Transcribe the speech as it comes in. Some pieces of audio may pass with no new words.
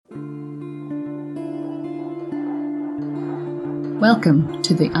Welcome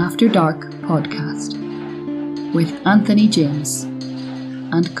to the After Dark podcast with Anthony James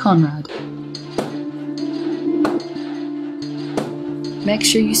and Conrad. Make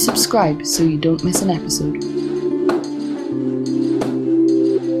sure you subscribe so you don't miss an episode.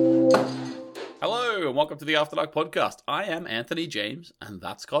 Hello and welcome to the After Dark podcast. I am Anthony James and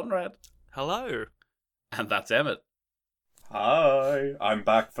that's Conrad. Hello. And that's Emmett. Hi, I'm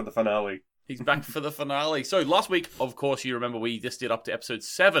back for the finale. He's back for the finale. So last week, of course, you remember we just did up to episode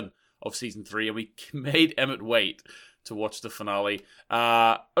 7 of season 3 and we made Emmett wait to watch the finale.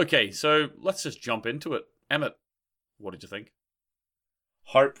 Okay, so let's just jump into it. Emmett, what did you think?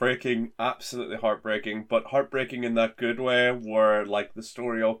 Heartbreaking, absolutely heartbreaking, but heartbreaking in that good way where, like, the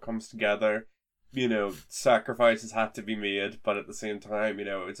story all comes together. You know, sacrifices had to be made, but at the same time, you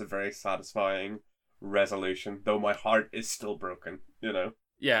know, it's a very satisfying resolution, though my heart is still broken, you know?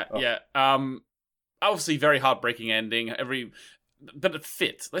 Yeah. Obviously, very heartbreaking ending. But it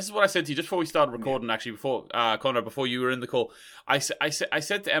fits. This is what I said to you just before we started recording. Actually, before Conrad, before you were in the call, I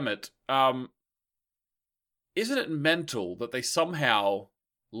said to Emmett, isn't it mental that they somehow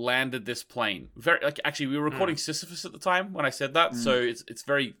landed this plane? Actually, we were recording Sisyphus at the time when I said that, so it's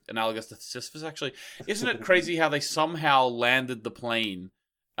very analogous to Sisyphus. Actually, isn't it crazy how they somehow landed the plane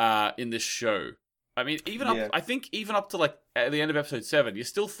in this show? I mean, I think even up to like at the end of episode 7, you're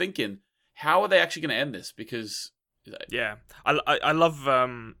still thinking, how are they actually going to end this? Because I love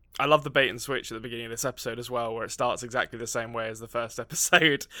the bait and switch at the beginning of this episode as well, where it starts exactly the same way as the first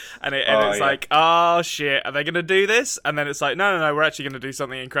episode, and it's like, oh shit, are they going to do this? And then it's like, no, we're actually going to do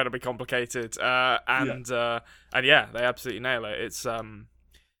something incredibly complicated, and they absolutely nail it. It's to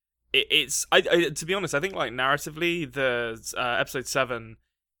be honest, I think like narratively, the episode 7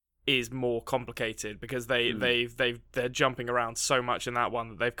 is more complicated because they're jumping around so much in that one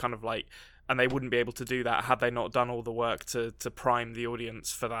that they've kind of like, and they wouldn't be able to do that had they not done all the work to prime the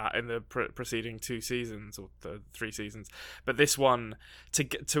audience for that in the preceding 2 seasons or the 3 seasons. But this one,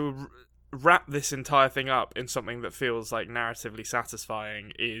 to wrap this entire thing up in something that feels like narratively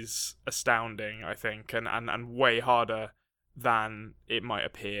satisfying is astounding, I think, and way harder than it might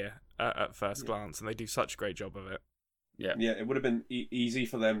appear at first glance, and they do such a great job of it. Yeah, it would have been easy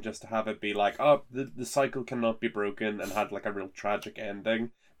for them just to have it be like, oh, the cycle cannot be broken, and had like a real tragic ending.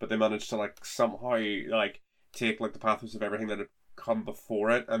 But they managed to like somehow like take like the pathos of everything that had come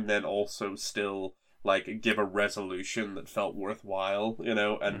before it, and then also still like give a resolution that felt worthwhile, you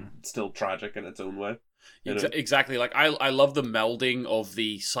know, and still tragic in its own way. Exactly. Like I love the melding of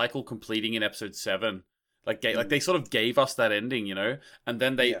the cycle completing in episode 7. Like they sort of gave us that ending, you know, and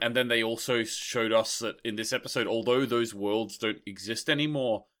then they also showed us that in this episode, although those worlds don't exist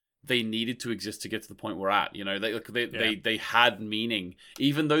anymore, they needed to exist to get to the point we're at. You know, they had meaning,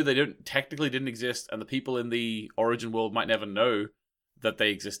 even though they technically didn't exist, and the people in the origin world might never know that they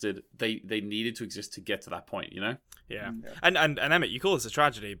existed. They needed to exist to get to that point, you know. Yeah. And Emmett, you call this a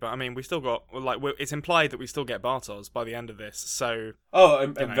tragedy, but I mean, we still got it's implied that we still get Bartos by the end of this. So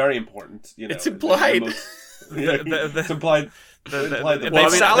very important. You know, it's implied. It's implied.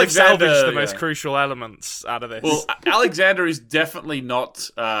 They've salvaged the most crucial elements out of this. Well, Alexander is definitely not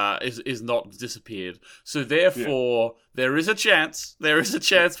is not disappeared. So therefore, there is a chance. There is a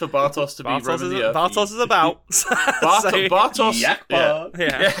chance for Bartos to be roaming the earth. Bartos is about. Bartos.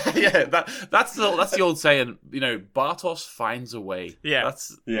 Yeah. That's the old saying. You know, Bartos finds a way. Yeah.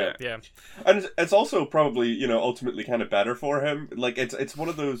 And it's also probably, you know, ultimately kind of better for him. Like it's one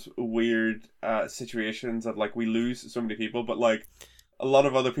of those weird situations of like we lose so many people, but like a lot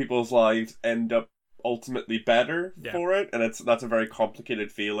of other people's lives end up ultimately better for it, and that's a very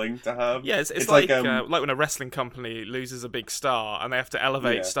complicated feeling to have. Yeah, it's like when a wrestling company loses a big star and they have to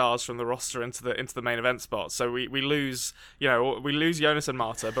elevate stars from the roster into the main event spot. So we lose, you know, Jonas and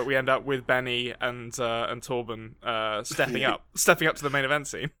Marta, but we end up with Benny and Torben stepping up to the main event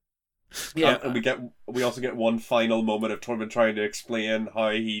scene. Yeah, and we also get one final moment of Torben trying to explain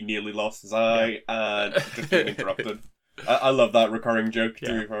how he nearly lost his eye and just being interrupted. I love that recurring joke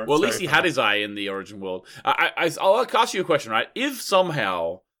too. Well, at least he had his eye in the origin world. I'll ask you a question, right? If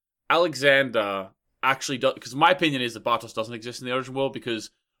somehow Alexander actually does, because my opinion is that Bartos doesn't exist in the origin world,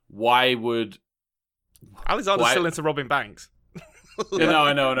 because why would Alexander's still into robbing banks? No,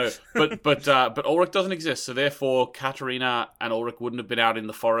 I know. But Ulrich doesn't exist, so therefore Katarina and Ulrich wouldn't have been out in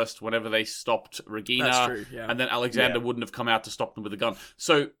the forest whenever they stopped Regina. That's true, yeah. And then Alexander wouldn't have come out to stop them with a gun.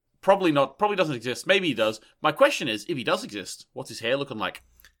 So probably doesn't exist. Maybe he does. My question is, if he does exist, what's his hair looking like?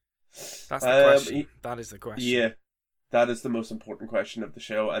 That's the question. That is the question. Yeah, that is the most important question of the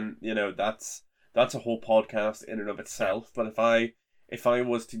show, and you know that's a whole podcast in and of itself. But if I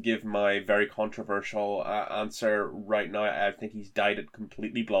was to give my very controversial answer right now, I think he's dyed it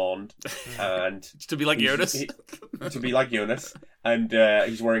completely blonde, and to be like Jonas. To be like Jonas, and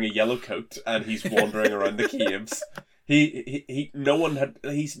he's wearing a yellow coat, and he's wandering around the caves. No one had.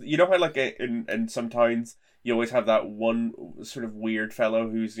 He's, you know how like in some towns you always have that one sort of weird fellow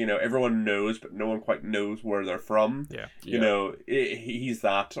who's, you know, everyone knows but no one quite knows where they're from. Yeah. You know, he's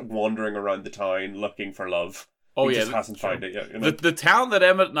that wandering around the town looking for love. Oh, he yeah, just hasn't found it yet. You know? The town that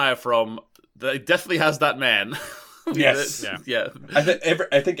Emmett and I are from, it definitely has that man. Yes. Yeah.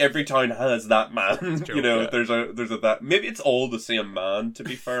 I think every town has that man. True, you know, yeah. there's a that. Maybe it's all the same man. To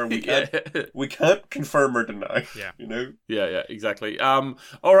be fair, we can't confirm or deny. Yeah. You know. Yeah, exactly. All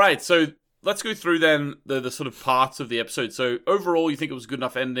right, so let's go through then the sort of parts of the episode. So overall, you think it was a good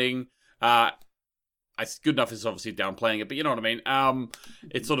enough ending? Good enough is obviously downplaying it, but you know what I mean.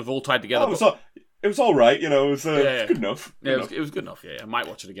 It's sort of all tied together. It was all right. You know, it was good enough. It was good enough. Yeah, I might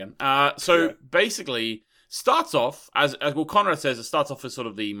watch it again. Basically, starts off as well. Conrad says it starts off as sort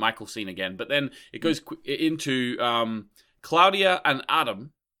of the Michael scene again, but then it goes into Claudia and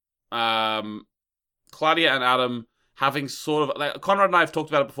Adam. Claudia and Adam having sort of like Conrad and I have talked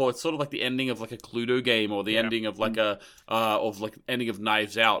about it before. It's sort of like the ending of like a Cluedo game, or the ending of like ending of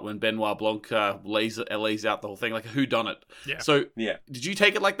Knives Out when Benoit Blanc lays out the whole thing, like a whodunit. Yeah. So did you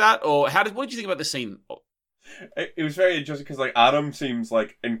take it like that, or what did you think about this scene? It was very interesting because like Adam seems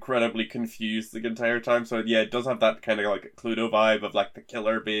like incredibly confused the entire time. So yeah, it does have that kind of like Cluedo vibe of like the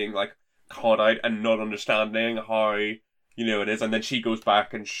killer being like caught out and not understanding how, you know, it is, and then she goes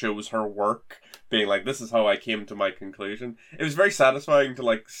back and shows her work, being like, this is how I came to my conclusion. It was very satisfying to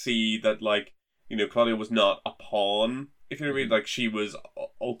like see that, like, you know, Claudia was not a pawn, if you know what I mean. Like, she was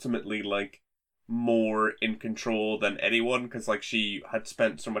ultimately like more in control than anyone, because like she had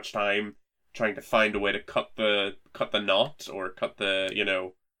spent so much time trying to find a way to cut the knot, or cut the, you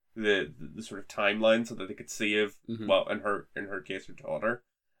know, the sort of timeline so that they could save well, in her case, her daughter.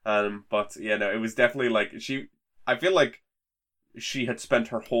 But yeah, no, it was definitely like I feel like she had spent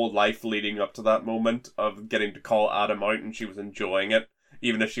her whole life leading up to that moment of getting to call Adam out, and she was enjoying it,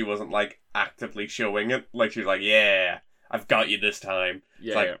 even if she wasn't like actively showing it. Like, she was like, yeah, I've got you this time. Yeah,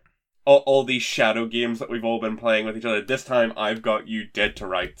 it's like all these shadow games that we've all been playing with each other. This time I've got you dead to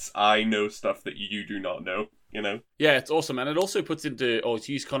rights. I know stuff that you do not know, you know? Yeah, it's awesome. And it also puts into, or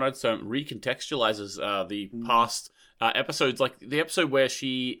to use Conrad's term, recontextualizes the past episodes, like the episode where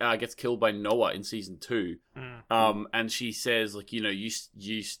she gets killed by Noah in season 2, and she says, like, you know,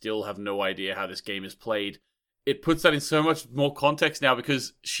 you still have no idea how this game is played. It puts that in so much more context now,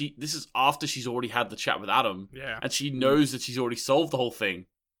 because this is after she's already had the chat with Adam, and she knows that she's already solved the whole thing,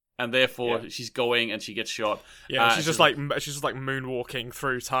 and therefore she's going and she gets shot. Yeah, she's just like moonwalking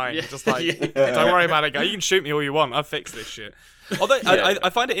through time, just like, don't worry about it, guy. You can shoot me all you want. I'll fix this shit. Although I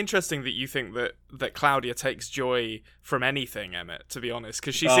find it interesting that you think that Claudia takes joy from anything, Emmett. To be honest,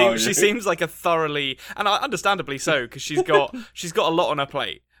 because she seems like a thoroughly, and understandably so, because she's got a lot on her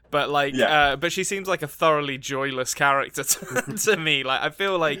plate. But like, but she seems like a thoroughly joyless character to me. Like, I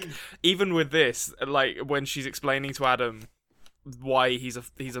feel like even with this, like when she's explaining to Adam why he's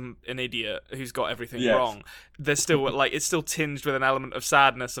an idiot who's got everything wrong, there's still like, it's still tinged with an element of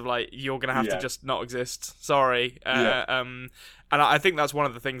sadness of like, you're gonna have to just not exist. Sorry. And I think that's one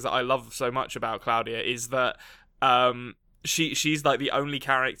of the things that I love so much about Claudia, is that she's like the only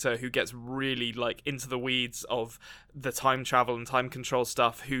character who gets really like into the weeds of the time travel and time control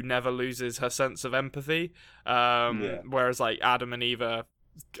stuff, who never loses her sense of empathy. Whereas like Adam and Eva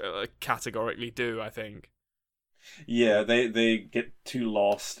categorically do, I think. Yeah, they get too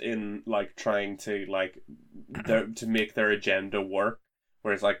lost in like trying to like to make their agenda work.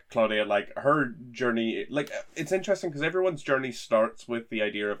 Whereas like Claudia, like her journey, like it's interesting because everyone's journey starts with the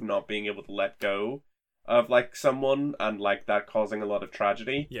idea of not being able to let go of like someone, and like that causing a lot of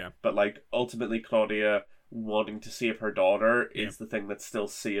tragedy. Yeah. But like ultimately Claudia wanting to save her daughter is the thing that still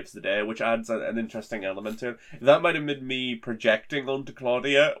saves the day, which adds an interesting element to it. That might have been me projecting onto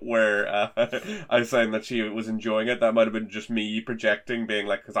Claudia, where I was saying that she was enjoying it. That might have been just me projecting, being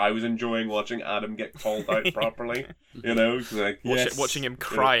like, because I was enjoying watching Adam get called out properly, you know? Like, watching him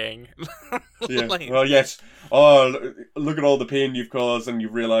crying. Yeah. Well, yes. Oh, look at all the pain you've caused, and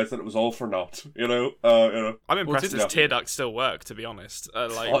you've realised that it was all for naught, you know? I'm impressed his tear ducts still work, to be honest.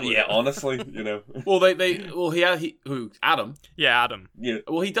 Honestly, you know. Well, Adam? Yeah, Adam. Yeah.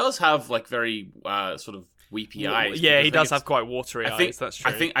 Well, he does have like very sort of weepy eyes. Yeah, he does have quite watery eyes. That's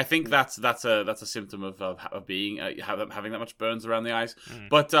true. I think that's a symptom of being having that much burns around the eyes.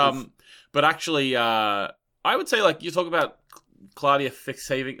 But actually, I would say, like, you talk about Claudia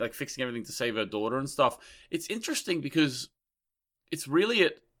fixing everything to save her daughter and stuff. It's interesting because it's really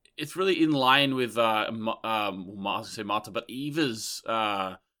in line with I was to say Marta, but Eva's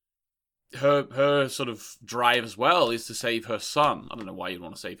her sort of drive as well is to save her son. I don't know why you'd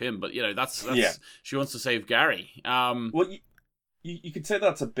want to save him, but that's she wants to save Gary. Well, you could say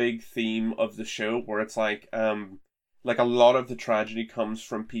that's a big theme of the show, where it's like a lot of the tragedy comes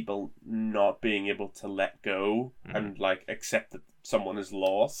from people not being able to let go and like accept that someone is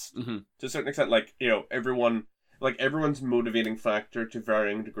lost to a certain extent. Like, everyone's motivating factor to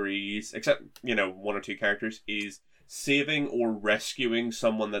varying degrees, except one or two characters, is saving or rescuing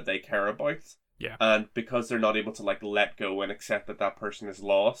someone that they care about. Yeah. And because they're not able to like let go and accept that that person is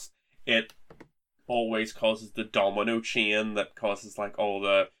lost, it always causes the domino chain that causes like all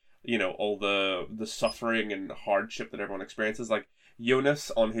the suffering and hardship that everyone experiences. Like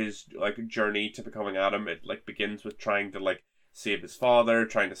Jonas on his like journey to becoming Adam, it like begins with trying to like save his father,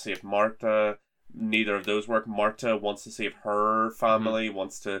 trying to save Marta. Neither of those work. Marta wants to save her family,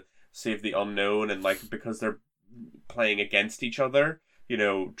 wants to save the unknown, and like because they're playing against each other,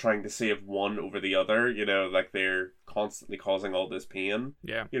 trying to save one over the other, like they're constantly causing all this pain,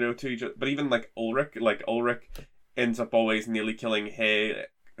 to each other. But even like Ulrich ends up always nearly killing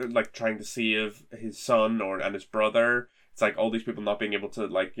like trying to save his son and his brother. It's like all these people not being able to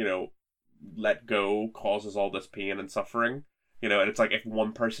like, let go causes all this pain and suffering, and it's like if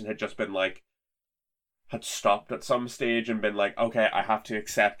one person had just been like, had stopped at some stage and been like, okay, I have to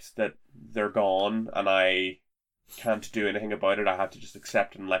accept that they're gone and I can't do anything about it, I have to just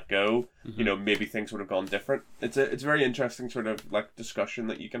accept and let go, maybe things would have gone different. It's a very interesting sort of like discussion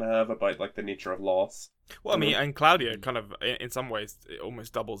that you can have about like the nature of loss. Well, I mean, and Claudia kind of in some ways it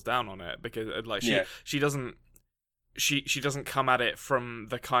almost doubles down on it, because like she doesn't come at it from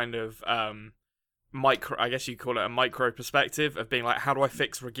the kind of micro, I guess you call it a micro perspective of being like, how do I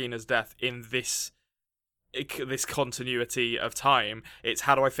fix Regina's death in this continuity of time. It's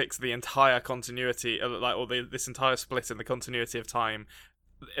how do I fix the entire continuity, this entire split in the continuity of time,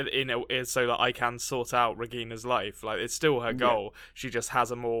 so that I can sort out Regina's life. Like, it's still her goal. She just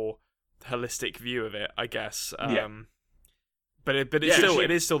has a more holistic view of it, I guess. But it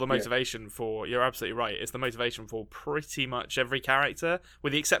is still the motivation for. You're absolutely right. It's the motivation for pretty much every character,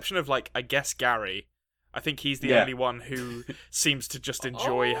 with the exception of like, I guess, Gary. I think he's the only one who seems to just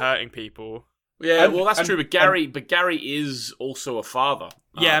enjoy hurting people. Yeah, well, that's true. But Gary is also a father.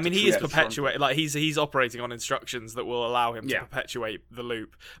 Yeah, I mean, he is perpetuating. Like he's operating on instructions that will allow him to perpetuate the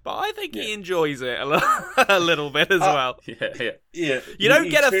loop. But I think he enjoys it a little bit as well. Yeah. You don't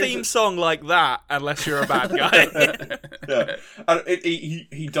get a theme song like that unless you're a bad guy. And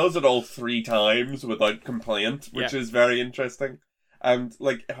he does it all 3 times without complaint, which is very interesting. And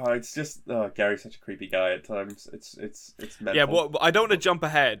like, it's just Gary's such a creepy guy at times. It's mental. Yeah, well, I don't want to jump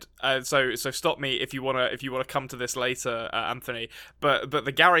ahead, so stop me if you wanna come to this later, Anthony. But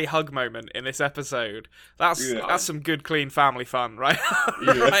the Gary hug moment in this episode, that's some good clean family fun, right?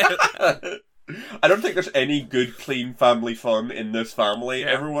 Right? I don't think there's any good, clean family fun in this family. Yeah.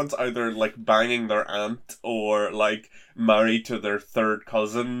 Everyone's either, like, banging their aunt or, like, married to their third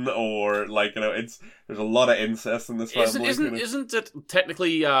cousin or, like, there's a lot of incest in this family. Isn't it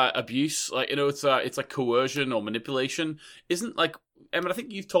technically abuse? Like, it's like coercion or manipulation. Isn't, like, Emmett, I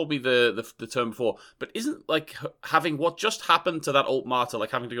think you've told me the term before, but isn't, like, having what just happened to that old martyr,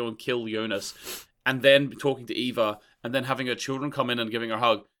 like having to go and kill Jonas, and then talking to Eva, and then having her children come in and giving her a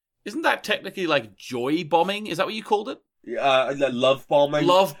hug, isn't that technically like joy bombing? Is that what you called it? Love bombing.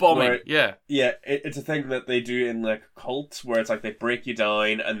 Love bombing, yeah. Yeah, it's a thing that they do in like cults, where it's like they break you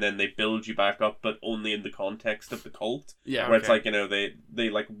down and then they build you back up, but only in the context of the cult. Yeah, where it's like, they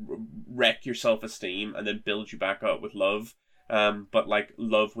like wreck your self-esteem and then build you back up with love. But like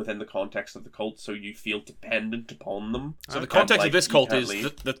love within the context of the cult, so you feel dependent upon them. So the context of this cult is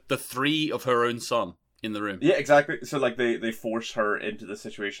the 3 of her own son in the room. Yeah, exactly. So like they force her into the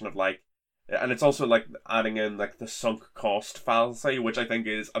situation of like, and it's also like adding in like the sunk cost fallacy, which I think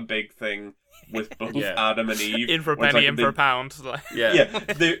is a big thing with both Adam and Eve. In for a penny, in for a pound.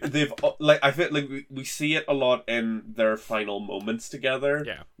 They've like, I feel like we see it a lot in their final moments together.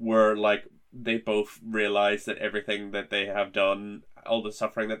 Yeah, where like they both realize that everything that they have done, all the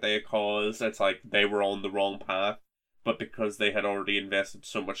suffering that they have caused, it's like they were on the wrong path. But because they had already invested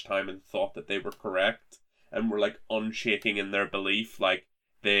so much time and thought that they were correct and were like unshaking in their belief, like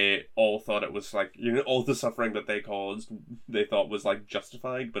they all thought it was like, all the suffering that they caused, they thought was like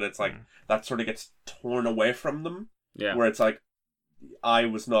justified, but it's like that sort of gets torn away from them. Yeah. Where it's like, I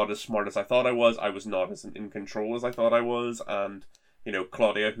was not as smart as I thought I was not as in control as I thought I was, and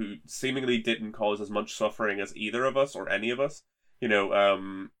Claudia, who seemingly didn't cause as much suffering as either of us or any of us,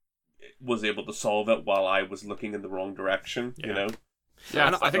 was able to solve it while I was looking in the wrong direction. You know. Yeah,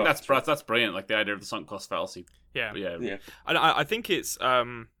 and I think that's brilliant. Like the idea of the sunk cost fallacy. Yeah, yeah. And I think it's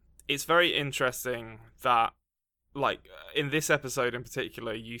very interesting that, like, in this episode in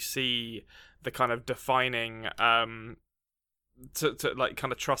particular, you see the kind of defining to like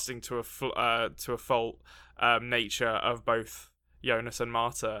kind of trusting to a fault nature of both Jonas and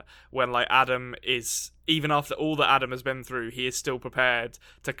Marta, when like Adam is, even after all that Adam has been through, he is still prepared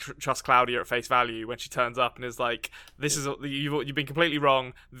to trust Claudia at face value when she turns up and is like, this is, you've been completely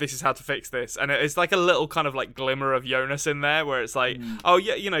wrong, this is how to fix this. And it's like a little kind of like glimmer of Jonas in there, where it's like, oh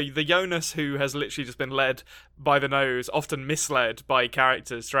yeah, you know, the Jonas who has literally just been led by the nose, often misled by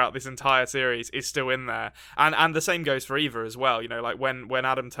characters throughout this entire series, is still in there. And the same goes for Eva as well, you know, like when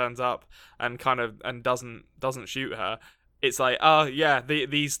Adam turns up and doesn't shoot her, it's like, oh yeah,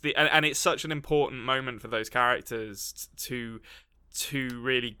 and it's such an important moment for those characters to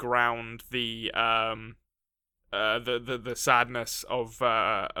really ground the sadness of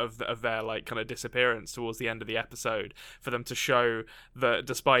their like kind of disappearance towards the end of the episode, for them to show that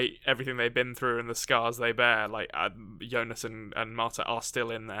despite everything they've been through and the scars they bear, like Jonas and Marta are still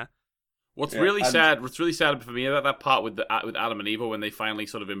in there. What's really sad for me about that part with Adam and Eva, when they finally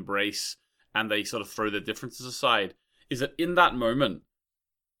sort of embrace and they sort of throw their differences aside, is that in that moment,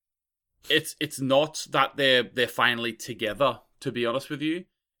 it's not that they're finally together, to be honest with you.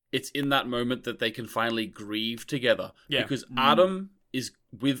 It's in that moment that they can finally grieve together. Yeah. Because Adam is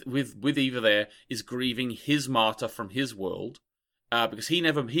with Eva there, is grieving his Marta from his world. Because he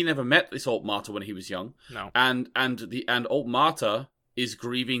never met this old Marta when he was young. No. And old Marta is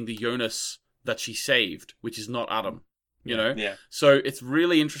grieving the Jonas that she saved, which is not Adam. You know? Yeah. So it's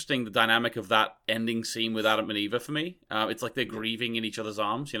really interesting, the dynamic of that ending scene with Adam and Eva for me. It's like they're grieving in each other's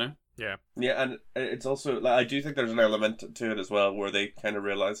arms, you know? Yeah. Yeah, and it's also, like, I do think there's an element to it as well, where they kind of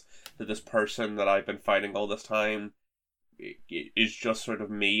realize that this person that I've been fighting all this time is just sort of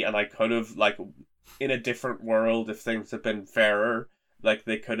me, and I could have, like, in a different world, if things had been fairer, like,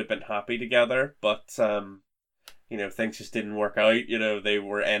 they could have been happy together, but, you know, things just didn't work out. You know, they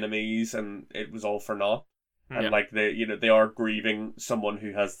were enemies, and it was all for naught. And like they are grieving someone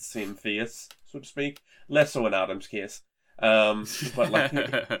who has the same face, so to speak. Less so in Adam's case, but like he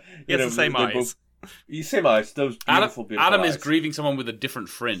has the same eyes. Same eyes. Those beautiful Adam eyes. is grieving someone with a different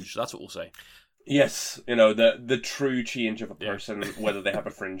fringe. That's what we'll say. Yes, you know, the true change of a person, whether they have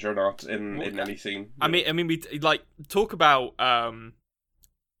a fringe or not, in any scene. I mean, we like talk about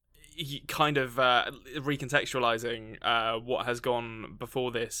kind of recontextualizing what has gone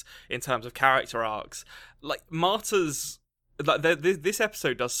before this in terms of character arcs. Like Marta's, like this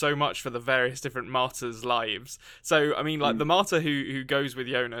episode does so much for the various different Marta's lives. So I mean, like the Marta who goes with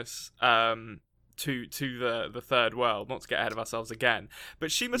Jonas to the third world, not to get ahead of ourselves again,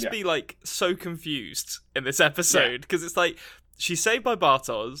 but she must be like so confused in this episode, because it's like, she's saved by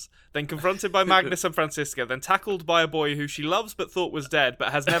Bartos, then confronted by Magnus and Francisca, then tackled by a boy who she loves but thought was dead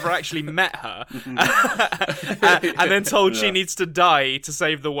but has never actually met her, and then told she needs to die to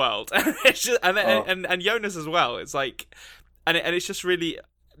save the world. It's just, and Jonas as well. It's like, and it's just really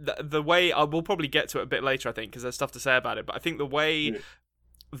the way, we'll probably get to it a bit later, I think, because there's stuff to say about it, but I think the way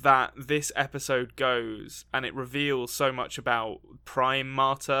that this episode goes, and it reveals so much about Prime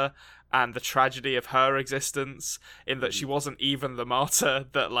Marta and the tragedy of her existence, in that she wasn't even the Marta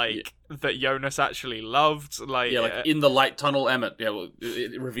that that Jonas actually loved. Like in the light tunnel, Emmett. Yeah, well,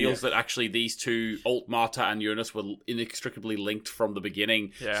 it reveals that actually these two, Alt Marta and Jonas, were inextricably linked from the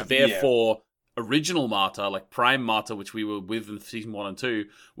beginning. Yeah. So therefore, original Marta, like Prime Marta, which we were with in season 1 and 2,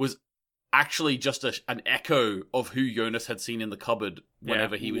 was actually just an echo of who Jonas had seen in the cupboard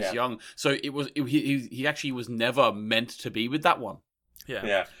whenever he was young. So he actually was never meant to be with that one.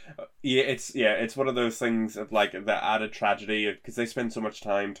 It's one of those things of like the added tragedy, because they spend so much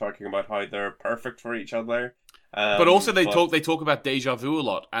time talking about how they're perfect for each other. But also they talk about deja vu a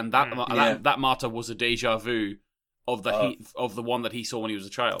lot, and that Marta was a deja vu of the one that he saw when he was a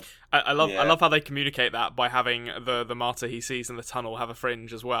child. I love how they communicate that by having the Marta he sees in the tunnel have a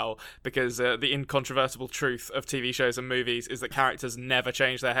fringe as well, because the incontrovertible truth of TV shows and movies is that characters never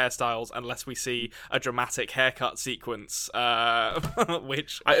change their hairstyles unless we see a dramatic haircut sequence,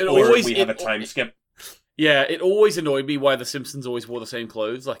 which we have a time skip. Yeah, it always annoyed me why the Simpsons always wore the same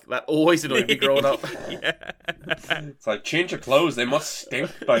clothes. Like, that always annoyed me growing up. It's like, change your clothes, they must stink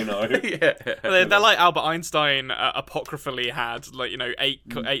by now. They're like Albert Einstein apocryphally had, like, you know,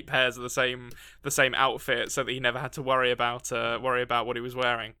 eight pairs of the same outfit, so that he never had to worry about what he was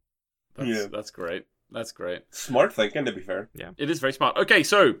wearing. That's great. That's great. Smart thinking, to be fair. Yeah, it is very smart. Okay,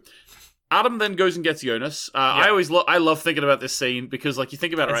 so Adam then goes and gets Jonas. I love thinking about this scene because, like, you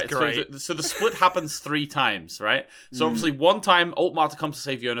think about it, right? Great. So the split happens 3 times, right? So obviously, one time Alt Marta comes to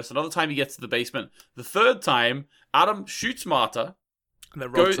save Jonas. Another time he gets to the basement. The third time, Adam shoots Marta. And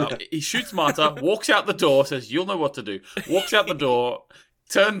then rolls up. He shoots Marta, walks out the door, says, "You'll know what to do." Walks out the door.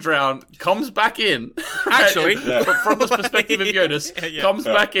 Turns around, comes back in. Actually, but from the perspective of Jonas, comes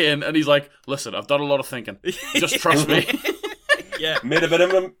back in, and he's like, "Listen, I've done a lot of thinking. Just trust me." Yeah, made a bit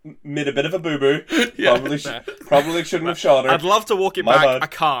of a boo boo. Probably shouldn't have shot her. I'd love to walk it back. Bad. I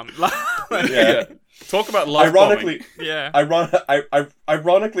can't. Yeah. Talk about love bombing.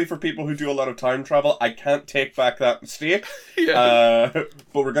 Ironically, for people who do a lot of time travel, I can't take back that mistake. But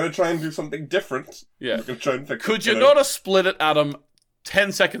we're gonna try and do something different. Yeah. We're gonna try and fix Could you not have split it, Adam?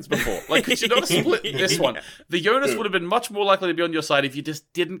 10 seconds before. Like, could you not have split this one? The Jonas would have been much more likely to be on your side if you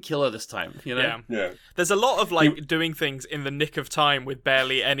just didn't kill her this time, you know? Yeah. There's a lot of, like, doing things in the nick of time with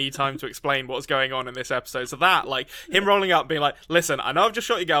barely any time to explain what's going on in this episode. So that, like, him rolling up being like, "Listen, I know I've just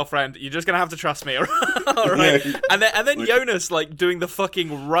shot your girlfriend, you're just gonna have to trust me," alright? And then Jonas, like, doing the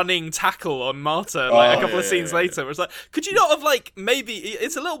fucking running tackle on Marta, like, a couple of scenes later, where it's like, could you not have, like, maybe,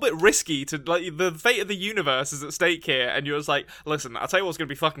 it's a little bit risky to, like, the fate of the universe is at stake here, and you're just like, "Listen, I'll tell you what's going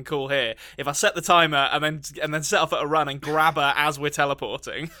to be fucking cool here. If I set the timer and then set off at a run and grab her as we're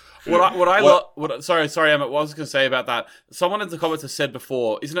teleporting." Sorry, Emmett. What I was going to say about that? Someone in the comments has said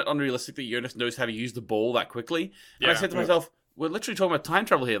before, isn't it unrealistic that Jonas knows how to use the ball that quickly? And I said to myself, we're literally talking about time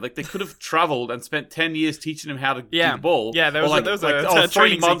travel here. Like, they could have traveled and spent 10 years teaching him how to do the ball. Yeah, there was a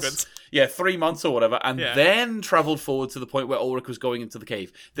 3 months. Sequence. Yeah, 3 months or whatever, and then travelled forward to the point where Ulrich was going into the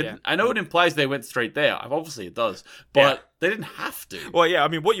cave. I know it implies they went straight there. Obviously, it does, but they didn't have to. Well, yeah, I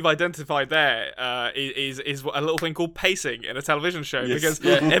mean, what you've identified there is a little thing called pacing in a television show. Yes.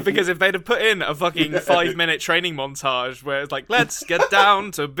 Because if they'd have put in a fucking 5-minute training montage where it's like, "Let's get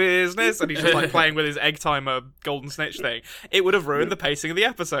down to business," and he's just like playing with his egg timer golden snitch thing, it would have ruined the pacing of the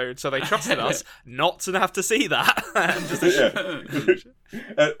episode. So they trusted us not to have to see that.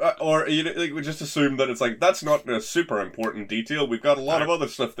 Or we just assume that it's like, that's not a super important detail. We've got a lot of other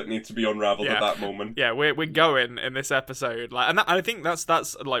stuff that needs to be unraveled at that moment. Yeah, we're going in this episode, like, and I think that's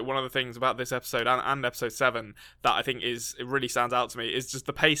like one of the things about this episode and episode 7 that I think it really stands out to me is just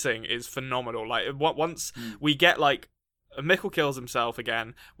the pacing is phenomenal. Like, once we get, like, Mikkel kills himself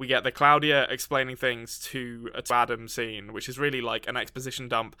again, we get the Claudia explaining things to Adam scene, which is really like an exposition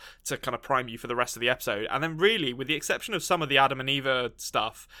dump to kind of prime you for the rest of the episode. And then really, with the exception of some of the Adam and Eva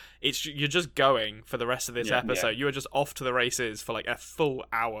stuff, you're just going for the rest of this episode. You are just off to the races for like a full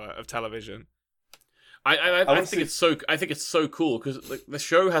hour of television. I think it's so cool because, like, the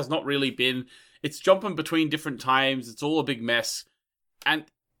show has not really been. It's jumping between different times. It's all a big mess, and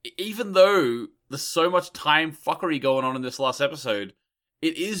even though there's so much time fuckery going on in this last episode,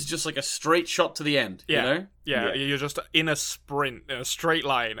 it is just like a straight shot to the end. Yeah. You know? Yeah, you're just in a sprint, in a straight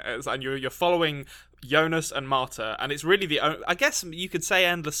line, and you're following Jonas and Marta, and it's really I guess you could say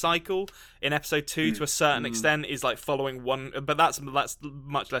endless cycle in episode 2 to a certain extent is like following one, but that's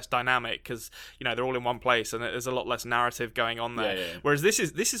much less dynamic because, you know, they're all in one place and there's a lot less narrative going on there. Yeah. Whereas this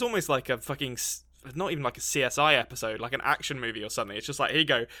is almost like a fucking, not even like a CSI episode, like an action movie or something. It's just like, here you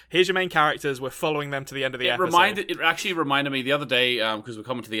go, here's your main characters, we're following them to the end of the episode. It actually reminded me the other day, because we're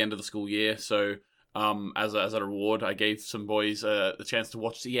coming to the end of the school year, so as a reward, I gave some boys the chance to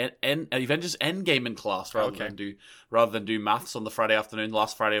watch the Avengers Endgame in class rather than do maths on the Friday afternoon,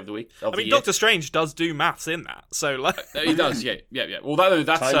 last Friday of the week. I mean, Doctor Strange does do maths in that, so like he does, yeah. Well,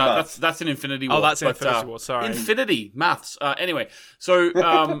 that's an Infinity War. Oh, that's Infinity War. Sorry, Infinity maths. Anyway,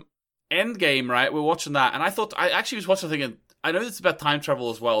 so Endgame, right? We're watching that, and I actually was watching thinking, I know it's about time travel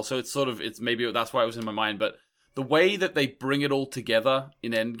as well, so it's maybe that's why it was in my mind, but the way that they bring it all together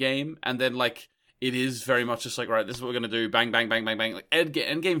in Endgame, and then like. It is very much just like, right, this is what we're going to do, bang, bang, bang, bang, bang. Like,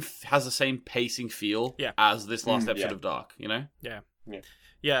 Endgame has the same pacing feel as this last episode of Dark, you know? Yeah.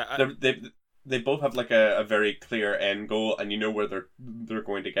 They both have like a very clear end goal, and you know where they're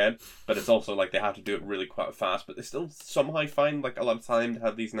going to get, but it's also like they have to do it really quite fast, but they still somehow find like a lot of time to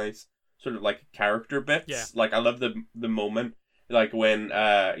have these nice sort of like character bits. Yeah. Like, I love the moment, like when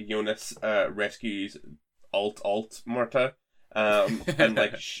Jonas rescues Alt Marta. And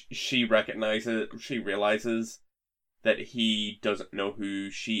like she realizes that he doesn't know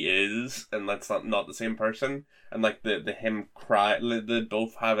who she is, and that's not the same person, and like the him cry, the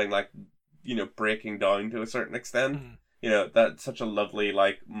both having like, you know, breaking down to a certain extent. You know, that's such a lovely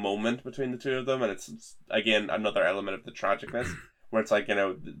like moment between the two of them, and it's again another element of the tragicness where it's like, you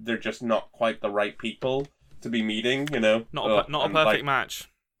know, they're just not quite the right people to be meeting. You know, not a perfect match.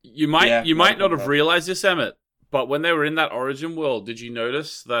 You might not have realized this, Emmett, But when they were in that origin world, did you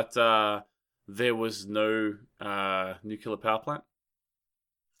notice that there was no nuclear power plant?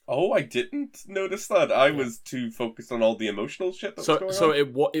 Oh, I didn't notice that. I was too focused on all the emotional shit that was going on. So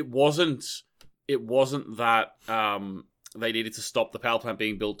it wasn't that they needed to stop the power plant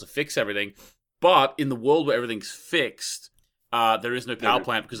being built to fix everything, but in the world where everything's fixed, there is no power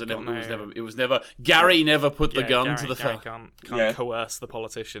plant because it was never Gary never put the gun to the Gary can't coerce the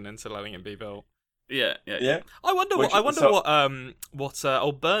politician into letting it be built. Yeah. I wonder what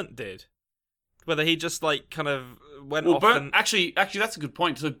old Burnt did. Whether he just like kind of went off. Burnt, actually, that's a good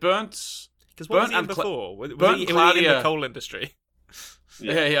point. So Burnt, because what was he in before? Was he in the coal industry?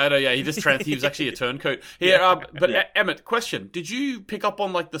 Yeah, I know. Yeah, he was actually a turncoat. Emmett, question: did you pick up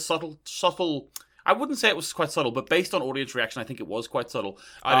on like the subtle? I wouldn't say it was quite subtle, but based on audience reaction, I think it was quite subtle.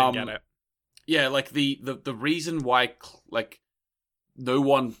 I didn't get it. Yeah, like the reason why like no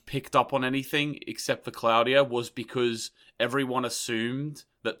one picked up on anything except for Claudia was because everyone assumed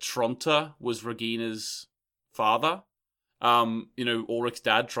that Tronta was Regina's father. Ulrich's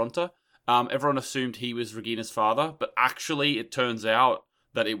dad, Tronta. Everyone assumed he was Regina's father, but actually it turns out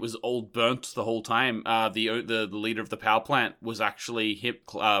that it was old Burnt the whole time. The leader of the power plant was actually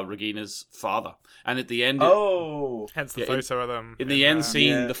Regina's father. And at the end, hence the photo of them. In the end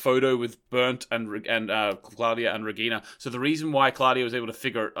scene, the photo with Burnt and Claudia and Regina. So the reason why Claudia was able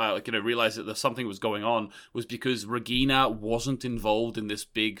to realize that something was going on was because Regina wasn't involved in this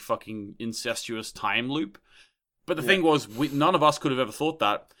big fucking incestuous time loop. But the thing was, none of us could have ever thought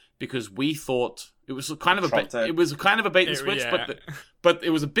that. Because we thought it was kind of a bait and switch, but it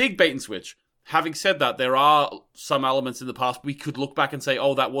was a big bait and switch. Having said that, there are some elements in the past we could look back and say,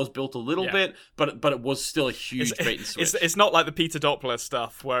 "Oh, that was built a little bit," but it was still a huge bait and switch. It's not like the Peter Doppler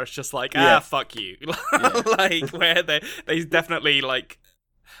stuff where it's just like, fuck you, like where they definitely like.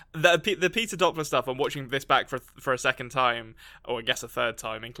 The Peter Doppler stuff. I'm watching this back for a second time, or I guess a third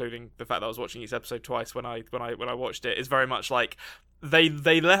time, including the fact that I was watching each episode twice when I watched it. Is very much like they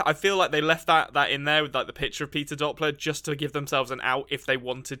left. I feel like they left that in there with like the picture of Peter Doppler just to give themselves an out if they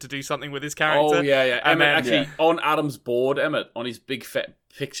wanted to do something with his character. Oh yeah. Emmett, on Adam's board, on his big fat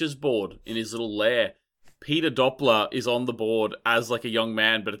pictures board in his little lair, Peter Doppler is on the board as like a young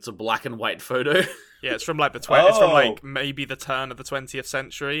man, but it's a black and white photo. Yeah, it's from like it's from like maybe the turn of the 20th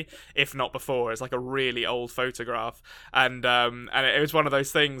century, if not before. It's like a really old photograph, and it was one of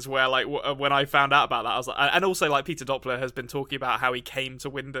those things where like when I found out about that, I was like, and also like Peter Doppler has been talking about how he came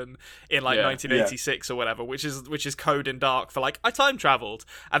to Wyndon in like 1986 or whatever, which is code in dark for like I time traveled,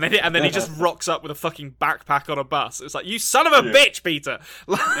 and then he just rocks up with a fucking backpack on a bus. It's like, you son of a bitch, Peter.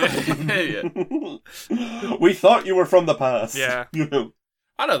 We thought you were from the past. Yeah.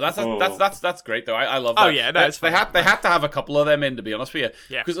 I know that's great though. I love that. Oh yeah, no, they had to have a couple of them in, to be honest with you.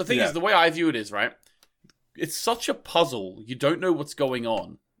 Yeah. Because the thing is, the way I view it is, right, it's such a puzzle. You don't know what's going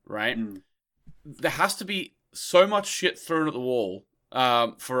on, right? There has to be so much shit thrown at the wall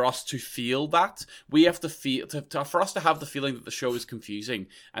for us to feel that. We have to feel for us to have the feeling that the show is confusing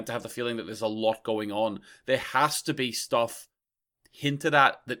and to have the feeling that there's a lot going on. There has to be stuff hinted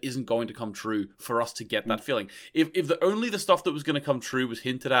at that isn't going to come true for us to get that feeling. If the stuff that was going to come true was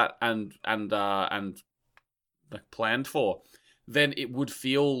hinted at and like planned for, then it would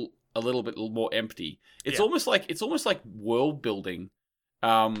feel a little bit more empty. It's almost like world building,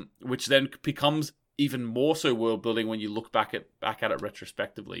 which then becomes even more so world building when you look back at it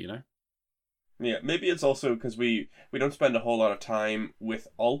retrospectively. You know. Yeah, maybe it's also because we don't spend a whole lot of time with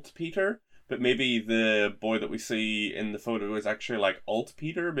Alt Peter. But maybe the boy that we see in the photo is actually like Alt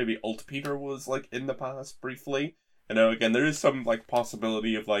Peter. Maybe Alt Peter was like in the past briefly. You know, again, there is some like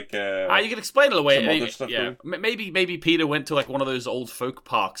possibility of like. You can explain it away. Maybe Peter went to like one of those old folk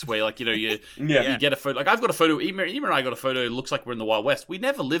parks where like you get a photo. Like I've got a photo. Ema and I got a photo. It looks like we're in the Wild West. We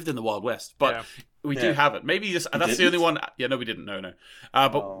never lived in the Wild West, but we do have it. Maybe that's the only one. Yeah, no, we didn't. No.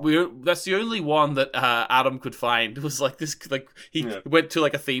 That's the only one that Adam could find. It was like this. Like he went to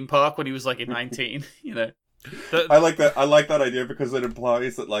like a theme park when he was like 19. You know. I like that idea because it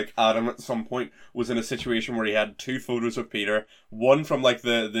implies that like Adam at some point was in a situation where he had two photos of Peter, one from like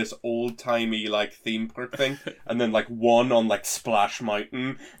this old timey like theme park thing, and then like one on like Splash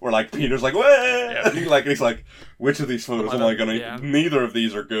Mountain where like Peter's like, he's like, which of these photos am I gonna? Yeah. Neither of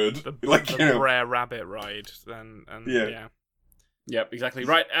these are good. The Brer Rabbit ride, Yep, exactly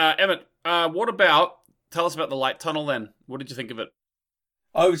right. Emmett, tell us about the light tunnel then. What did you think of it?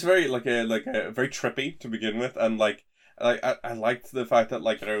 Oh, it was very very trippy to begin with, and I liked the fact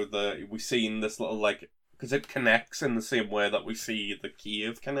that we seen this little because it connects in the same way that we see the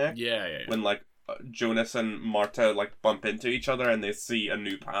Kiev connect. Yeah. When Jonas and Marta bump into each other and they see a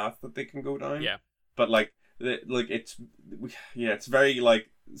new path that they can go down. Yeah. But like it's very like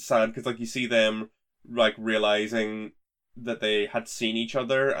sad because like you see them like realizing that they had seen each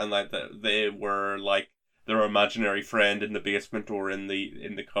other and that they were like their imaginary friend in the basement or in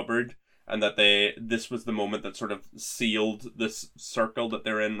the cupboard, and that this was the moment that sort of sealed this circle that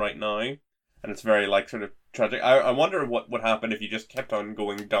they're in right now, and it's very like sort of tragic. I wonder what would happen if you just kept on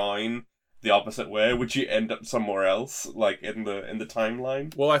going down the opposite way. Would you end up somewhere else, like in the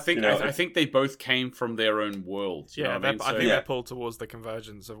timeline? Well, I think I think they both came from their own worlds. I think they're pulled towards the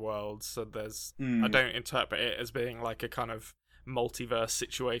convergence of worlds. So there's I don't interpret it as being like a kind of multiverse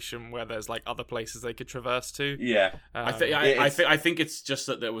situation where there's like other places they could traverse to. Yeah, I think it's just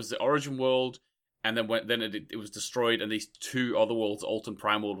that there was the origin world, and then it was destroyed, and these two other worlds, Alt and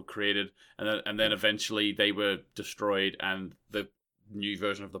Prime World, were created, and then eventually they were destroyed, and the new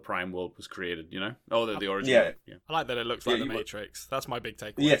version of the Prime World was created, you know? Oh, the origin. Yeah. Yeah. I like that it looks like the Matrix. That's my big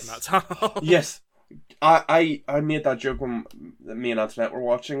takeaway from that time. Yes. I made that joke when me and Antoinette were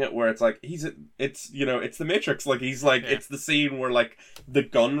watching it, where it's like it's the Matrix. Like he's like it's the scene where like the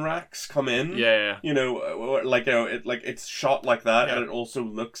gun racks come in. Yeah. It's shot like that, and it also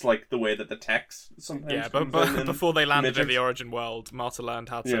looks like the way that the text sometimes. Yeah, but before they landed in the origin world, Marta learned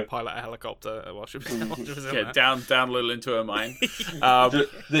how to pilot a helicopter while she was in there. down a little into her mind.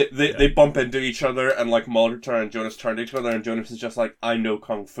 They bump into each other, and like Marta and Jonas turn to each other, and Jonas is just like, "I know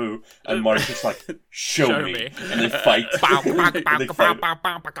kung fu," and Marta's just like, Show me. And they fight.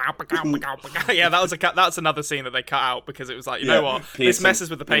 Yeah, that's another scene that they cut out because it was like, you know what? Pacing, this messes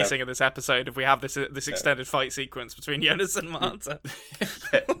with the pacing of this episode if we have this extended fight sequence between Jonas and Marta.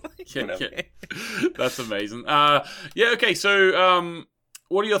 That's amazing. Okay, so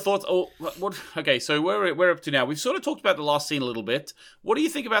what are your thoughts? Okay, so we're up to now. We've sort of talked about the last scene a little bit. What do you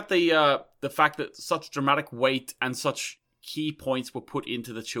think about the fact that such dramatic weight and such key points were put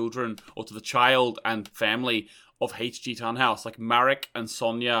into the children or to the child and family of H.G. Tannhaus, like Marek and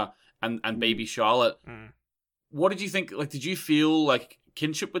Sonia and baby Charlotte? What did you think? Like, did you feel like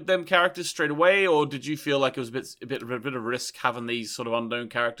kinship with them characters straight away, or did you feel like it was a bit of risk having these sort of unknown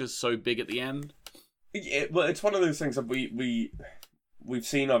characters so big at the end? Well, it's one of those things that we've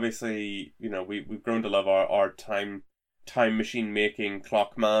seen. Obviously, we've grown to love our time machine making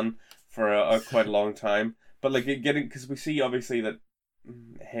clock man for quite a long time. But like because we see obviously that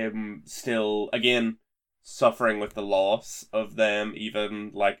him still again suffering with the loss of them,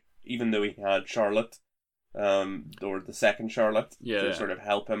 even though he had Charlotte, or the second Charlotte, to sort of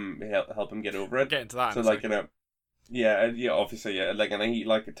help him get over it. Get into that. So like obviously and he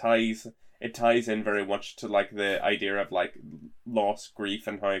like it ties in very much to like the idea of like loss, grief,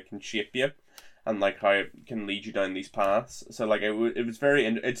 and how it can shape you, and like how it can lead you down these paths. So like it was very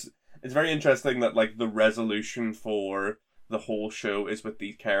It's very interesting that like the resolution for the whole show is with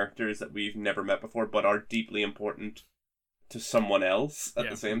these characters that we've never met before, but are deeply important to someone else at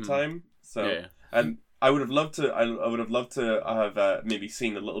the same time. So, and I would have loved to have maybe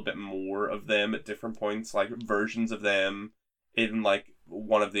seen a little bit more of them at different points, like versions of them in like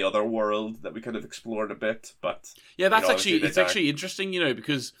one of the other worlds that we could have explored a bit. But that's actually interesting,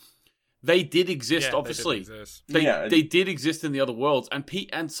 because they did exist, obviously. They did exist in the other worlds,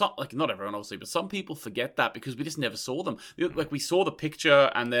 and some, like, not everyone obviously, but some people forget that because we just never saw them. Like, we saw the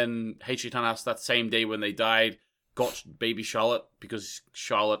picture, and then H.G. Tannhaus that same day when they died got baby Charlotte because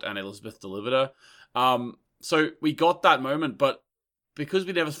Charlotte and Elizabeth delivered her. So we got that moment, but because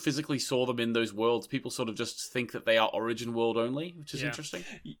we never physically saw them in those worlds, people sort of just think that they are origin world only, which is interesting.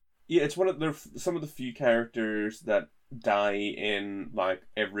 Yeah, it's some of the few characters that die in like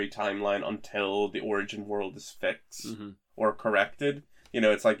every timeline until the origin world is fixed or corrected.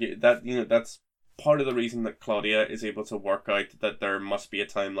 It's like that. That's part of the reason that Claudia is able to work out that there must be a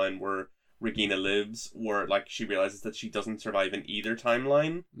timeline where Regina lives, where like she realizes that she doesn't survive in either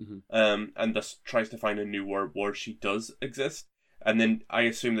timeline, and thus tries to find a new world where she does exist. And then I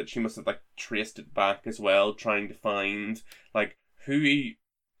assume that she must have like traced it back as well, trying to find like who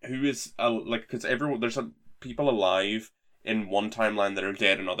is like, because there's people alive in one timeline that are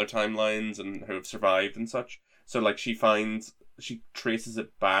dead in other timelines and who have survived and such. So like she traces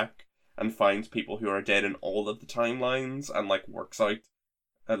it back and finds people who are dead in all of the timelines and like works out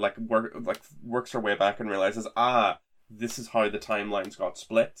works her way back and realizes, this is how the timelines got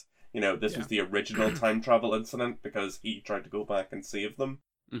split. This was the original time travel incident because he tried to go back and save them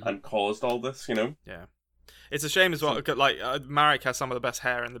and caused all this. Yeah. It's a shame as well. Like Marek has some of the best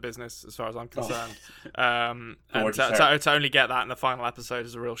hair in the business, as far as I'm concerned. And to only get that in the final episode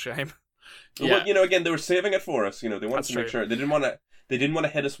is a real shame. Well, again, they were saving it for us. They wanted to make sure they didn't want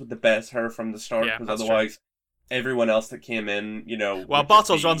to hit us with the best hair from the start, because otherwise everyone else that came in, Well,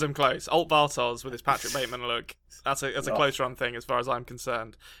 Bartos runs him close. Alt Bartos with his Patrick Bateman look. That's a close run thing as far as I'm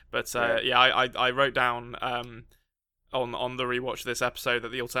concerned. But I wrote down on the rewatch of this episode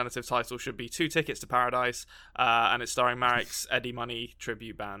that the alternative title should be 2 Tickets to Paradise, and it's starring Marek's Eddie Money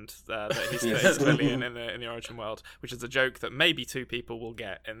tribute band that he's clearly in the Origin world, which is a joke that maybe 2 people will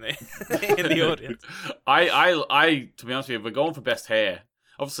get in the audience. I to be honest with you, we're going for best hair.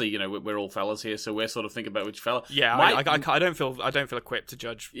 Obviously, we're all fellas here, so we're sort of thinking about which fella. Yeah, I don't feel equipped to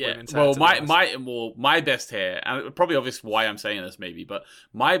judge women's hair. Well, my best hair, and it's probably obvious why I'm saying this, maybe, but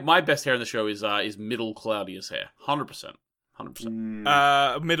my best hair in the show is middle Claudia's hair, 100%.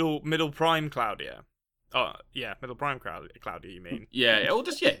 Middle prime Claudia. Oh yeah, middle prime Claudia. You mean? Yeah. Well,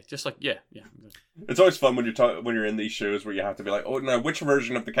 just like. It's always fun when you're in these shows where you have to be like, oh, now which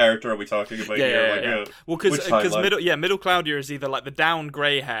version of the character are we talking about here? Yeah. Well, because middle Claudia is either like the down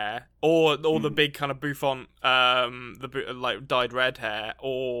grey hair or the big kind of bouffant, like dyed red hair,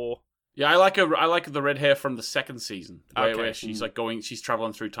 or. Yeah, I like the red hair from the second season where she's like she's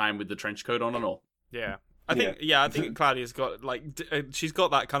traveling through time with the trench coat on and all. Yeah, I think Claudia's got she's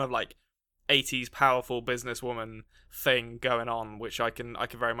got that kind of like 80s powerful businesswoman thing going on, which I can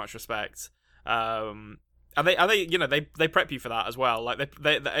very much respect. And they prep you for that as well. Like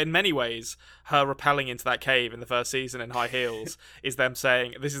they in many ways, her rappelling into that cave in the first season in high heels is them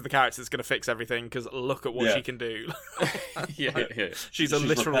saying, "This is the character that's going to fix everything because look at what she can do." She's a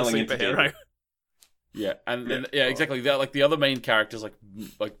literal superhero. Yeah, and exactly. Like the other main characters, like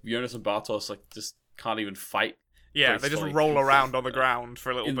Jonas and Bartos, like just can't even fight. Yeah, they just roll around on the ground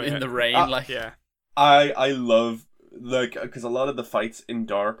for a little bit in the rain. I love because a lot of the fights in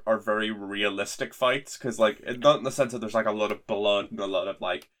Dark are very realistic fights, because not in the sense that there's like a lot of blood and a lot of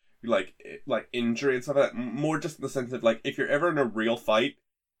like injury and stuff like that. More just in the sense of like if you're ever in a real fight,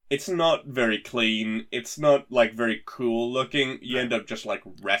 it's not very clean. It's not like very cool looking. You end up just like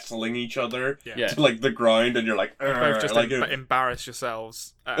wrestling each other to like the ground, and you're like, both just embarrass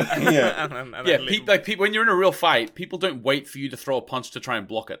yourselves. People, when you're in a real fight, people don't wait for you to throw a punch to try and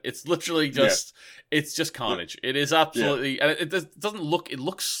block it. It's literally just, it's just carnage. It is absolutely, and it doesn't look. It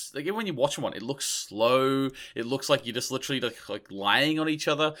looks like when you watch one, it looks slow. It looks like you're just literally like lying on each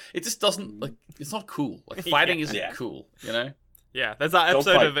other. It just doesn't like. It's not cool. Like fighting isn't cool. Yeah, there's that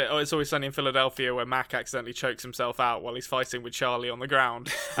episode of It's Always Sunny in Philadelphia where Mac accidentally chokes himself out while he's fighting with Charlie on the ground,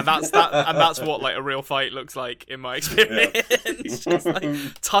 and that's what like a real fight looks like in my experience. Just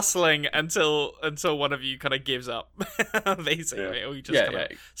like tussling until one of you kind of gives up, basically, or you just kind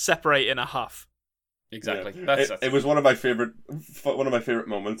of separate in a huff. Exactly. Yeah. It was one of my favorite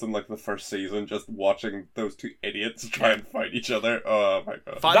moments in like the first season, just watching those 2 idiots try and fight each other. Oh my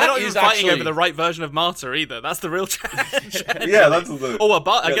god! They're not even fighting over the right version of Marta either. That's the real challenge. That's the. Oh, well,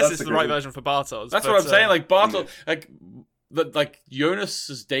 I guess it's the right version for Bartos. That's what I'm saying. Like Bartos, like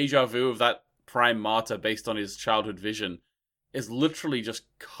Jonas's deja vu of that prime Marta based on his childhood vision is literally just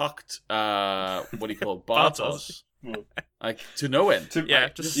cucked. What do you call it, Bartos? Like to no end.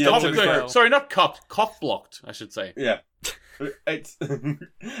 Sorry, not cocked. Cock blocked, I should say. Yeah, it's funny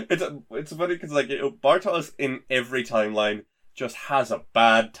because like Bartos in every timeline just has a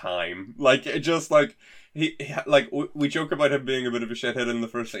bad time. Like it just like he we joke about him being a bit of a shithead in the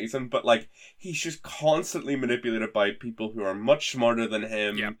first season, but like he's just constantly manipulated by people who are much smarter than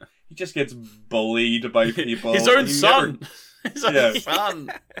him. Yep. He just gets bullied by people. His own son.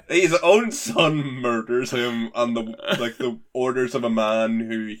 His own son murders him on the orders of a man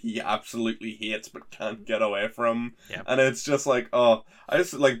who he absolutely hates but can't get away from. Yep. And it's just like, I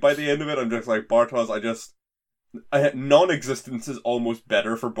just like by the end of it, I'm just like Bartos. Non-existence is almost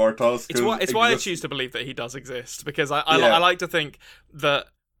better for Bartos. It's why I choose to believe that he does exist, because I like to think that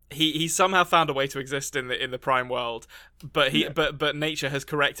he somehow found a way to exist in the prime world, but but nature has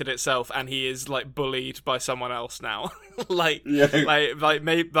corrected itself, and he is like bullied by someone else now. like the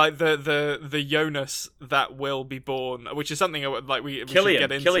Jonas that will be born, which is something like we should get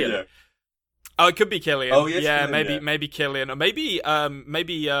into. Killian. Yeah. Oh, it could be Killian. Oh, yes, maybe Killian, or maybe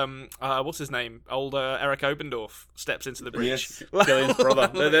what's his name? Old Eric Obendorf steps into the breach. Yes. Killian's brother.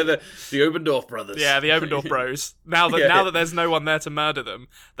 They're the Obendorf brothers. Yeah, the Obendorf bros. Now that there's no one there to murder them,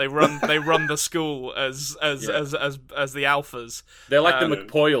 they run the school as the alphas. They're like the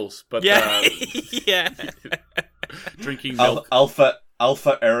McPoyles, but drinking milk.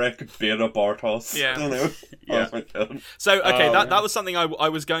 Alpha Eric, Beta Bartos. Yeah. I don't know. Yeah. Oh my god. So, okay, that was something I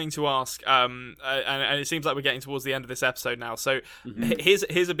was going to ask, and it seems like we're getting towards the end of this episode now. So,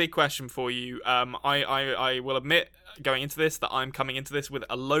 here's a big question for you. I will admit, going into this, that I'm coming into this with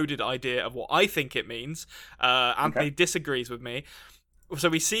a loaded idea of what I think it means. Anthony disagrees with me. So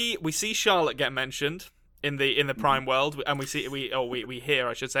we see Charlotte get mentioned. in the Prime world, and we hear,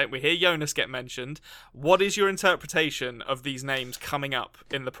 I should say, we hear Jonas get mentioned. What is your interpretation of these names coming up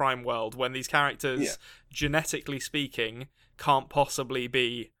in the Prime world when these characters, genetically speaking, can't possibly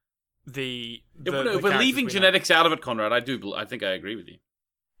be if we're leaving genetics out of it, Conrad, I think I agree with you.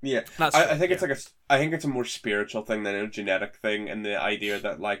 Yeah, I think it's a more spiritual thing than a genetic thing, and the idea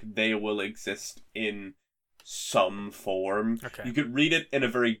that like they will exist in some form. Okay. You could read it in a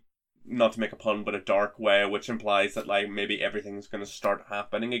very, not to make a pun, but a dark way, which implies that like maybe everything's going to start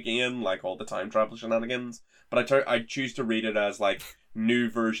happening again, like all the time travel shenanigans. But I choose to read it as like new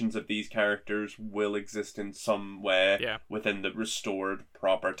versions of these characters will exist in some way within the restored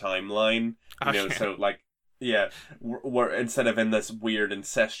proper timeline. You know, so like. Yeah, we're instead of in this weird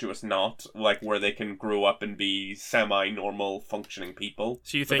incestuous knot, like where they can grow up and be semi-normal functioning people.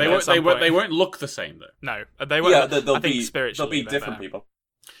 So you think they won't look the same though? No, they won't. Yeah, they'll be different people.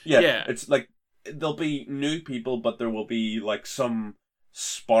 Yeah, it's like they'll be new people, but there will be like some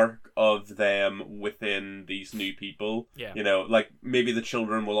spark of them within these new people. Yeah, you know, like maybe the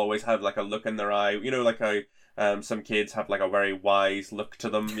children will always have like a look in their eye. You know, like how. Some kids have like a very wise look to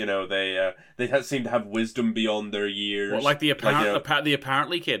them. You know, they seem to have wisdom beyond their years. What, like the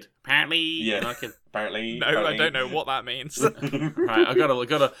apparently kid? Apparently, yeah. Kid. Apparently, no, apparently. I don't know what that means. Right, I gotta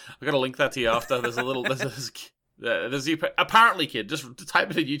link that to you after. There's the apparently kid. Just type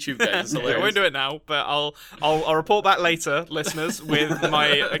it in YouTube, guys. I won't do it now, but I'll report back later, listeners, with my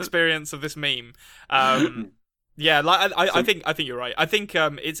experience of this meme. Yeah, like I think you're right. I think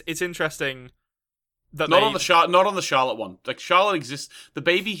it's interesting. Not on the Charlotte one. Like Charlotte exists. The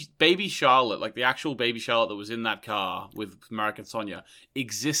baby Charlotte, like the actual baby Charlotte that was in that car with Marek and Sonia,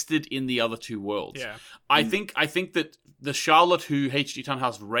 existed in the other two worlds. Yeah. I think that the Charlotte who H.G.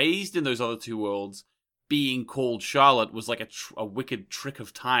 Tannhaus raised in those other two worlds, being called Charlotte, was like a wicked trick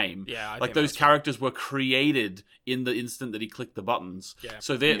of time. Yeah, like those characters were created in the instant that he clicked the buttons. Yeah.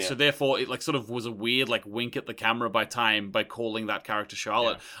 So therefore, it like sort of was a weird like wink at the camera by time by calling that character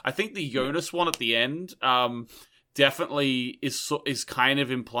Charlotte. Yeah. I think the Jonas one at the end, definitely is kind of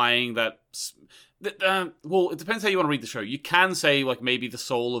implying that. Well, it depends how you want to read the show. You can say like maybe the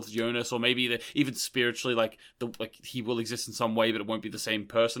soul of Jonas, or maybe even spiritually like he will exist in some way, but it won't be the same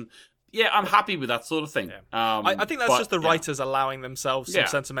person. Yeah, I'm happy with that sort of thing. Yeah. I think that's just the writers allowing themselves some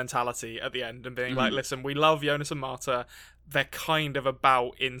sentimentality at the end and being like, listen, we love Jonas and Marta. They're kind of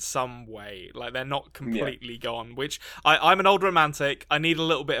about in some way. Like, they're not completely gone, which I'm an old romantic. I need a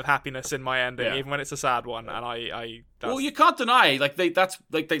little bit of happiness in my ending, even when it's a sad one. And well, you can't deny, that's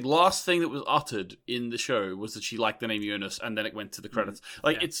the last thing that was uttered in the show was that she liked the name Jonas, and then it went to the credits.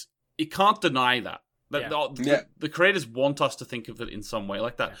 You can't deny that. The creators want us to think of it in some way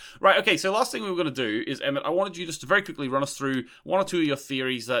like that. Yeah. Right, okay, so last thing we were going to do is, Emmett, I wanted you just to very quickly run us through one or two of your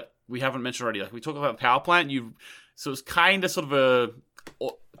theories that we haven't mentioned already. Like, we talked about the power plant, so it's kind of sort of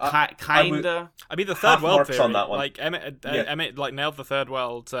I mean, the third world theory. On that one. Like, Emmett like, nailed the third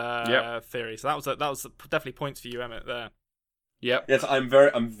world theory, so that was definitely points for you, Emmett, there. Yep. Yes, I'm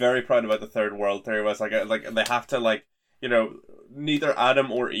very proud about the third world theory. Where it's like they have to, like, you know, neither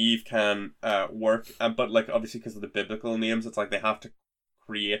Adam or Eve can work, but like obviously because of the biblical names, it's like they have to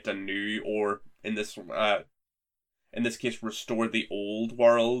create a new, or in this case, restore the old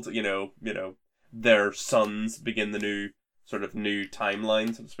world. You know, their sons begin the new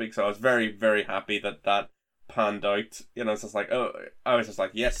timeline, so to speak. So I was very, very happy that panned out. You know, it's just like, I was just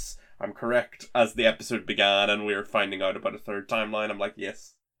like, yes, I'm correct. As the episode began and we were finding out about a third timeline, I'm like,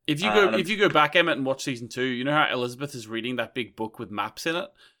 yes. If you go back, Emmett, and watch season 2, you know how Elizabeth is reading that big book with maps in it?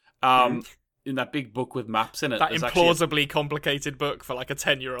 In that big book with maps in it. That implausibly complicated book for like a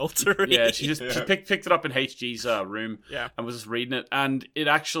 10-year-old to read. Yeah, she picked it up in HG's room and was just reading it. And it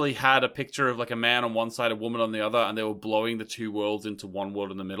actually had a picture of like a man on one side, a woman on the other, and they were blowing the two worlds into one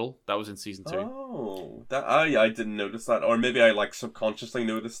world in the middle. That was in season 2. Oh, I didn't notice that. Or maybe I like subconsciously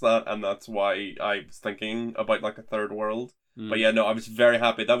noticed that, and that's why I was thinking about like a third world. But yeah, no, I was very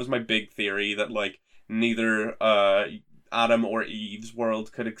happy. That was my big theory, that like neither Adam or Eve's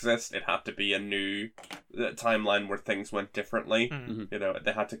world could exist. It had to be a new timeline where things went differently. Mm-hmm. You know,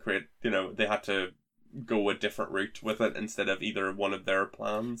 they had to create, they had to go a different route with it instead of either one of their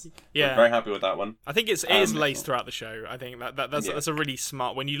plans. Yeah, I'm very happy with that one. I think it is laced throughout the show. I think that's a really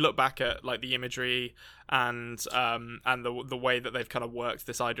smart, when you look back at like the imagery and the way that they've kind of worked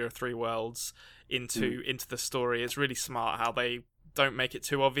this idea of three worlds into the story. It's really smart how they don't make it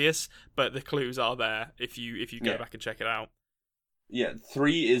too obvious, but the clues are there if you go back and check it out. Yeah,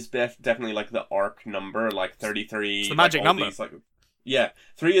 3 is definitely like the arc number, like 33. It's the magic number.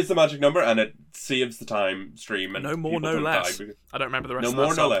 3 is the magic number, and it saves the time stream. And no more, no less. I don't remember the rest of that. No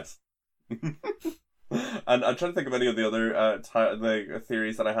more, no less. And I'm trying to think of any of the other the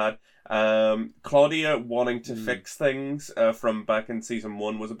theories that I had. Claudia wanting to fix things from back in season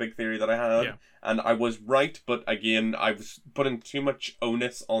 1 was a big theory that I had. Yeah. And I was right, but again, I was putting too much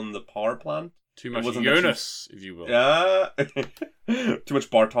onus on the power plant. Too much Jonas, if you will. Too much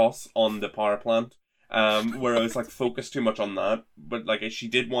Bartos on the power plant. Where I was like focused too much on that. But like she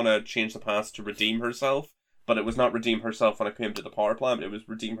did want to change the past to redeem herself, but it was not redeem herself when it came to the power plant. It was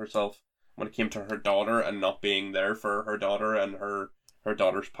redeem herself when it came to her daughter and not being there for her daughter and her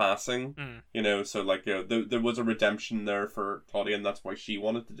daughter's passing. You know, so like there was a redemption there for Claudia, and that's why she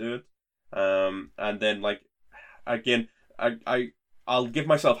wanted to do it. And then like again, I'll give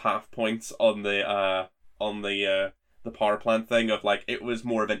myself half points on the power plant thing of like it was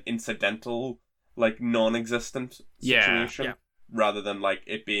more of an incidental, like non-existent situation rather than like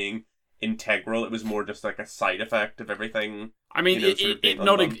it being integral. It was more just like a side effect of everything. I mean, it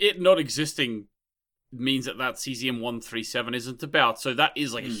not existing means that cesium 137 isn't about. So that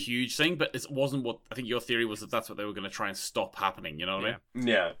is like a huge thing, but it wasn't what I think your theory was, that that's what they were going to try and stop happening. You know what I mean?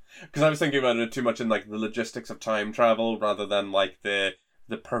 Yeah, because I was thinking about it too much in like the logistics of time travel rather than like the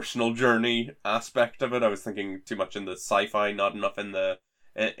personal journey aspect of it. I was thinking too much in the sci-fi, not enough in the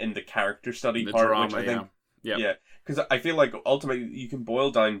character study the part, drama, which I think because I feel like ultimately you can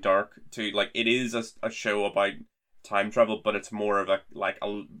boil down Dark to like it is a show about time travel, but it's more of a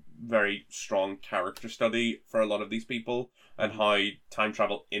very strong character study for a lot of these people and how time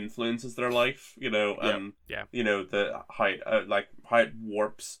travel influences their life, you know, and you know how it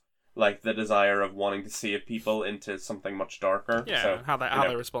warps like the desire of wanting to save people into something much darker. Yeah, so, and how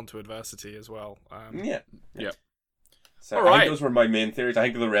they respond to adversity as well. So I think those were my main theories. I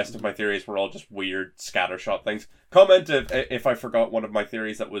think the rest of my theories were all just weird scattershot things. Comment if I forgot one of my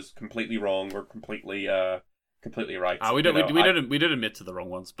theories that was completely wrong or completely right. We don't admit to the wrong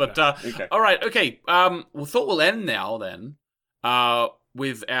ones. But okay. All right, okay. We thought we'll end now then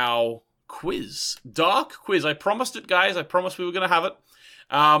with our quiz, Dark quiz. I promised it, guys. I promised we were going to have it.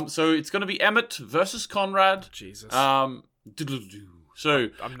 So it's going to be Emmett versus Conrad. Jesus. So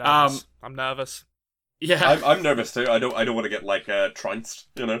I'm nervous. I'm nervous. Yeah, I'm nervous too. I don't want to get like trounced,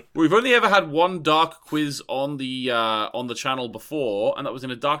 you know. We've only ever had one Dark quiz on the channel before, and that was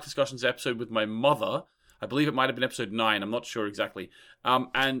in a Dark Discussions episode with my mother. I believe it might have been episode 9. I'm not sure exactly.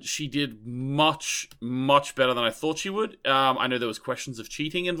 And she did much, much better than I thought she would. I know there was questions of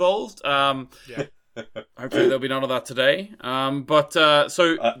cheating involved. Hopefully there'll be none of that today.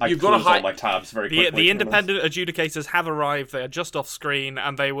 So you've got to hide all my tabs very quickly. The independent adjudicators have arrived. They are just off screen,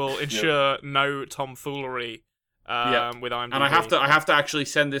 and they will ensure no tomfoolery with IMDb. And I have to actually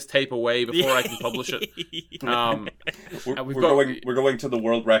send this tape away before I can publish it. We're going to the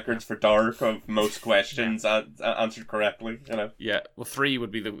world records for Dark of most questions answered correctly. You know. Yeah. Well, 3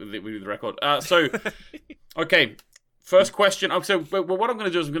 would be the record. Okay. First question. So what I'm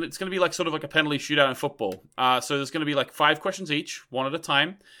going to do is it's going to be like sort of like a penalty shootout in football. So there's going to be like 5 questions each, one at a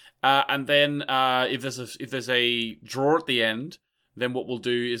time, and then if there's a draw at the end, then what we'll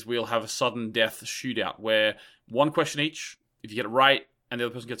do is we'll have a sudden death shootout where 1 question each. If you get it right and the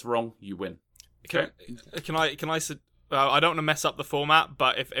other person gets it wrong, you win. Okay. Can I? I don't want to mess up the format,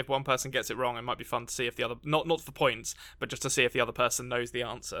 but if one person gets it wrong, it might be fun to see if the other not for points, but just to see if the other person knows the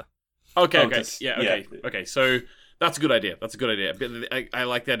answer. Okay. Okay. So. That's a good idea. I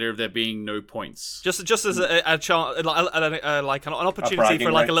like the idea of there being no points. Just as a chance, like an opportunity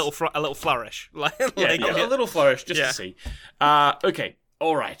for like a little flourish, a little flourish just to see. Okay,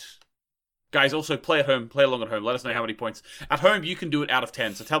 all right, guys. Also, play at home, play along at home. Let us know how many points at home you can do it out of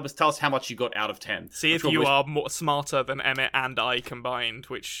 10. So tell us how much you got out of 10. See if you are more smarter than Emmett and I combined,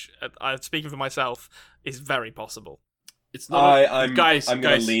 which, speaking for myself, is very possible. It's not. I'm going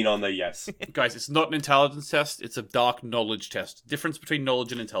to lean on the yes. Guys, it's not an intelligence test. It's a dark knowledge test. Difference between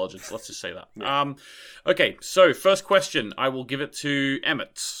knowledge and intelligence. Let's just say that. Yeah. Okay, so first question. I will give it to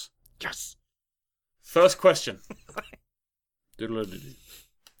Emmett. Yes. First question.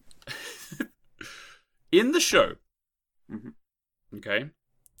 In the show. Mm-hmm. Okay.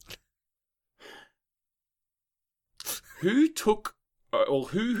 Who took, or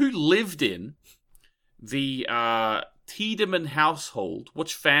who lived in the Tiedemann household?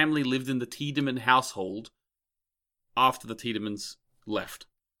 Which family lived in the Tiedemann household after the Tiedemans left?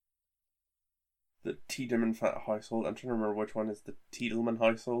 The Tiedemann household. I'm trying to remember which one is the Tiedemann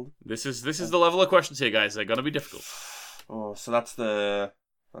household. This is the level of questions here, guys. They're gonna be difficult. Oh, so that's the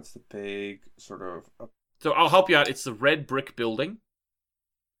big sort of. So I'll help you out. It's the red brick building.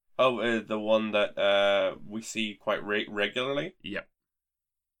 Oh, the one that we see quite regularly. Yep.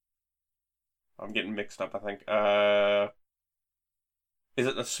 I'm getting mixed up, I think. Is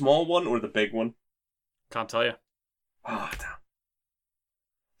it the small one or the big one? Can't tell you. Oh, damn.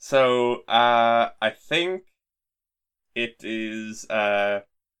 So, I think it is, I'm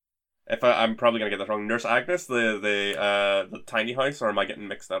probably gonna get this wrong, Nurse Agnes, the tiny house, or am I getting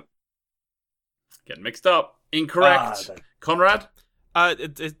mixed up? Getting mixed up. Incorrect. Conrad?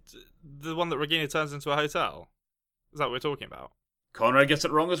 The one that Regina turns into a hotel. Is that what we're talking about? Conrad gets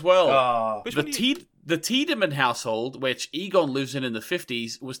it wrong as well. Which The Tiedemann household, which Egon lives in the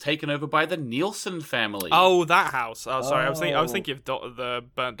 50s, was taken over by the Nielsen family. Oh, that house. Oh, sorry. I was thinking of the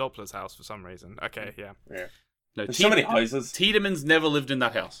burnt Doppler's house for some reason. Okay, yeah. No, There's so many houses. Tiedemann's never lived in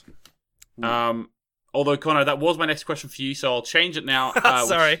that house. Although, Conrad, that was my next question for you, so I'll change it now.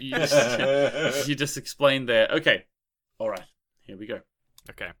 Sorry. You just explained there. Okay. All right. Here we go.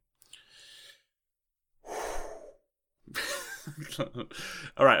 Okay.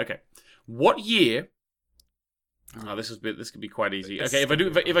 All right. Okay. What year? Oh, this could be quite easy. Okay,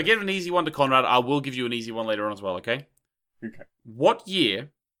 if I give an easy one to Conrad, I will give you an easy one later on as well. Okay. Okay. What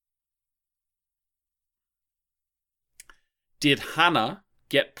year did Hannah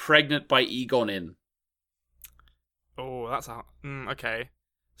get pregnant by Egon in? Oh, that's okay.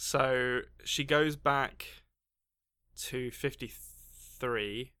 So she goes back to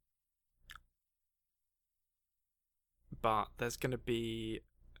 53. But there's going to be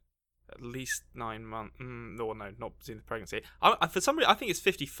at least 9 months. No, not between the pregnancy. For some reason, I think it's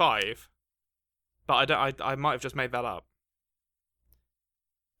 55. But I might have just made that up.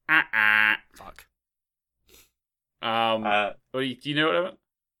 Fuck. Do you know what I meant?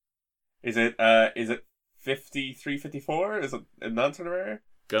 Is it 53, 54? Is it an answer area?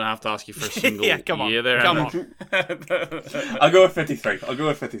 Gonna have to ask you for a single come on. year there. Come on. I'll go with 53.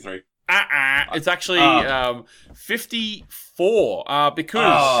 It's actually 54.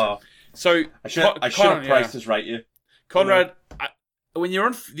 Because so I should have priced this right. You, Conrad. When you're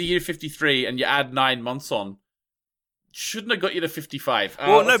on the year 53 and you add 9 months on, shouldn't have got you to 55.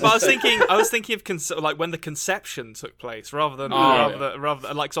 Well, no, but I was thinking of like when the conception took place, rather than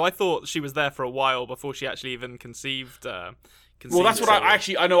like. So I thought she was there for a while before she actually even conceived. Well, that's what I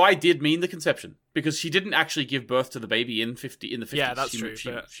know. I did mean the conception because she didn't actually give birth to the baby in the 50s. Yeah, that's true.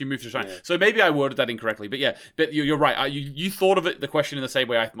 She moved to China. Yeah. So maybe I worded that incorrectly, but yeah, but you're right. You thought of it, the question, in the same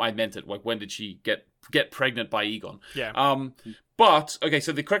way I meant it. Like, when did she get pregnant by Egon? Yeah. But okay,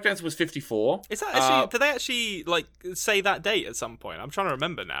 so the correct answer was 54. Is that actually? Did they actually like say that date at some point? I'm trying to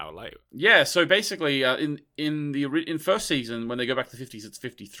remember now. Like, yeah. So basically, in first season, when they go back to the 50s, it's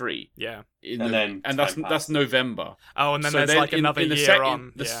 53. Yeah. And that's November. Oh, and then there's like another year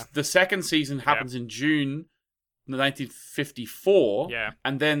on. The second season happens in June 1954. Yeah.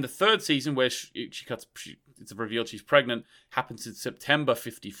 And then the third season, where it's revealed she's pregnant, happens in September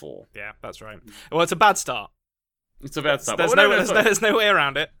 54. Yeah, that's right. Well, it's a bad start. It's a bad start. There's no way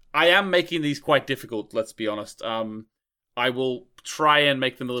around it. I am making these quite difficult, let's be honest. I will try and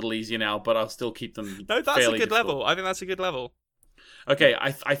make them a little easier now, but I'll still keep them. No, that's a good level. I think that's a good level. Okay,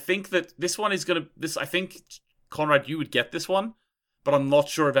 I think that this one is going to... I think, Conrad, you would get this one, but I'm not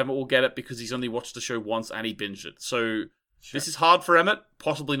sure if Emmett will get it because he's only watched the show once and he binged it. So This is hard for Emmett,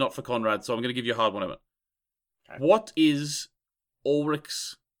 possibly not for Conrad, so I'm going to give you a hard one, Emmett. Okay. What is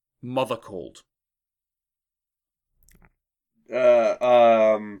Ulrich's mother called?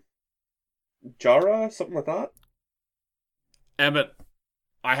 Jara, something like that. Emmett,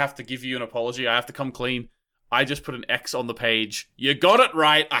 I have to give you an apology. I have to come clean. I just put an X on the page. You got it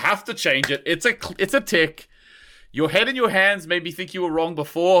right. I have to change it. It's a tick. Your head in your hands made me think you were wrong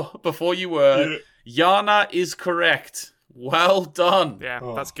before you were. Yana is correct. Well done. Yeah,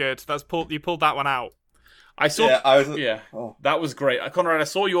 that's good. You pulled that one out. That was great. Conrad, I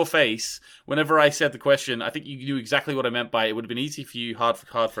saw your face whenever I said the question. I think you knew exactly what I meant by it. It would have been easy for you, hard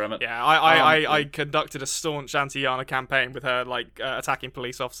for Emmett. Yeah, I conducted a staunch anti-Yana campaign with her, like attacking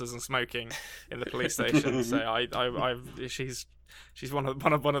police officers and smoking in the police station. So she's one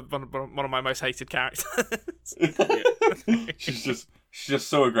of my most hated characters. She's just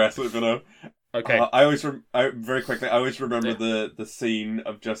so aggressive, you know. Okay. I always remember the scene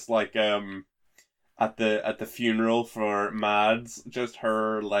of just like at the funeral for Mads, just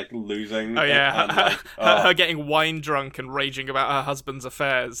her like losing. Oh yeah, and, her getting wine drunk and raging about her husband's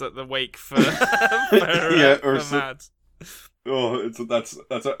affairs at the wake for Mads. Oh, that's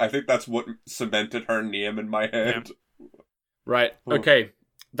I think that's what cemented her name in my head. Yeah. Right. Okay.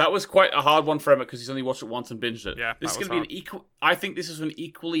 That was quite a hard one for Emmett because he's only watched it once and binged it. Yeah. This is going to be I think this is an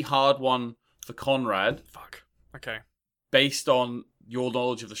equally hard one for Conrad. Fuck. Okay. Based on your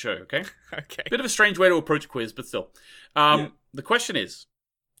knowledge of the show, okay? Okay. Bit of a strange way to approach a quiz, but still. The question is,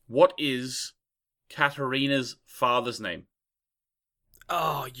 what is Katarina's father's name?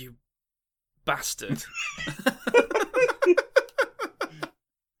 Oh, you bastard.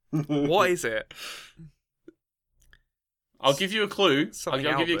 What is it? I'll give you a clue. I'll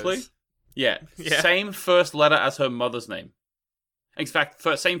give you a clue. Yeah. Same first letter as her mother's name. In fact,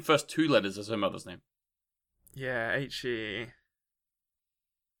 same first two letters as her mother's name. Yeah, H-E.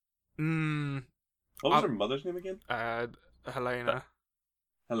 What was her mother's name again? Helena.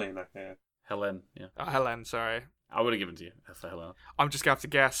 Helena, yeah. Helen, yeah. Helen, sorry. I would have given to you for Helena. I'm just going to have to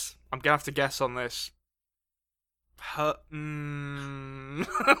guess. I'm going to have to guess on this. I'm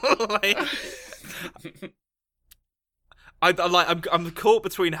caught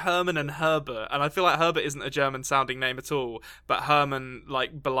between Herman and Herbert, and I feel like Herbert isn't a German-sounding name at all, but Herman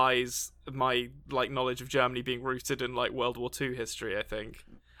belies my knowledge of Germany being rooted in World War II history. I think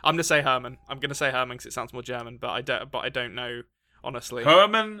I'm gonna say Herman. I'm gonna say Herman because it sounds more German, but I don't know honestly.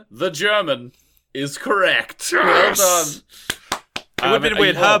 Herman the German is correct. Well done. It would have been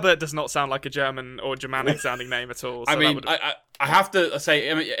weird. Herbert does not sound like a German or Germanic-sounding name at all. So I have to say,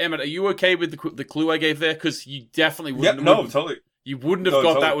 Emmett, are you okay with the clue I gave there? Because you definitely wouldn't. Yeah, no, totally. You wouldn't have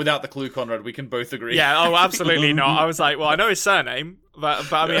got that without the clue, Conrad. We can both agree. Yeah, absolutely not. I was like, well, I know his surname,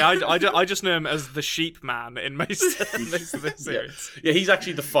 but I mean, I just know him as the Sheep Man in most of this series. Yeah, he's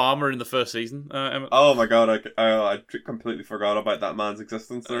actually the farmer in the first season, Emmett. Oh my god, I completely forgot about that man's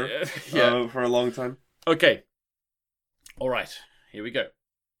existence there for a long time. Okay. All right. Here we go.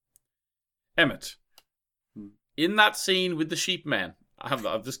 Emmett, in that scene with the sheep man, I'm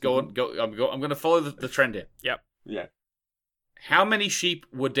going to follow the trend here. Yep. Yeah. How many sheep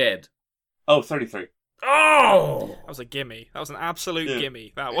were dead? Oh, 33. Oh! That was a gimme. That was an absolute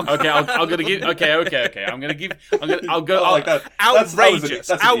gimme. That one. Okay, I'm gonna give. Okay. I'll go. Like that. Outrageous!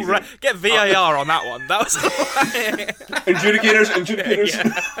 Get VAR on that one. That was adjudicators.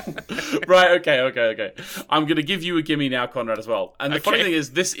 Yeah. Right. Okay. I'm gonna give you a gimme now, Conrad, as well. And the funny thing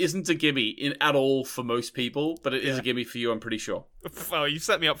is, this isn't a gimme at all for most people, but it is a gimme for you. I'm pretty sure. Well, you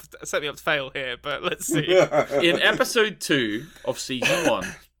set me up to fail here, but let's see. In episode 2 of season 1.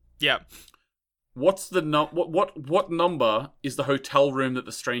 Yeah. What's the what number is the hotel room that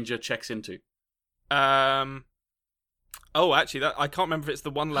the stranger checks into? Oh, actually, I can't remember if it's the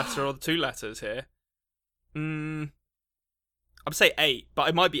one letter or the two letters here. I'd say 8, but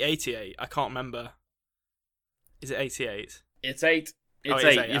it might be 88. I can't remember. Is it 88? It's 8. It's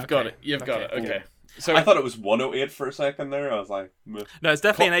 8. You've got it. You've got it. Okay. So I thought it was 108 for a second there. I was like, meh. No, it's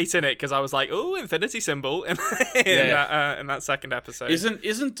definitely an 8 in it because I was like, oh, infinity symbol in that second episode.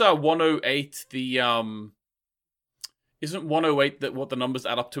 Isn't 108 the Isn't 108 what the numbers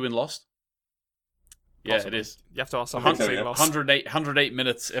add up to in Lost? Possibly. Yeah, it is. You have to ask someone who's seen Lost. 108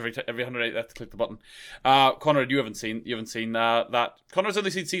 minutes every 108. Have to click the button. Conrad, you haven't seen that. Conrad's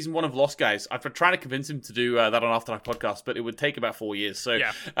only seen season 1 of Lost, guys. I've been trying to convince him to do that on After Dark podcast, but it would take about 4 years. So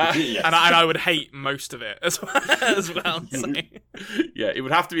yeah, yes. and I would hate most of it as well. So. Yeah, it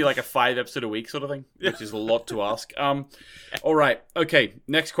would have to be like a 5 episode a week sort of thing, which is a lot to ask. All right, okay.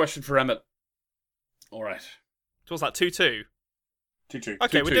 Next question for Emmett. All right. So what's that? 2-2. 2-2.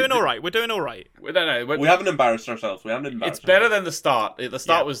 Okay, we're doing all right. We haven't embarrassed ourselves. It's better than the start. The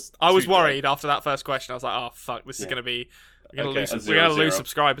start was. I was worried after that first question. I was like, "Oh fuck, this is going to be. We're going to lose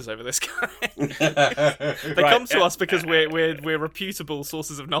subscribers over this guy." They come to us because we're reputable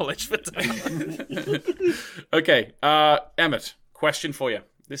sources of knowledge for Okay, Emmett, question for you.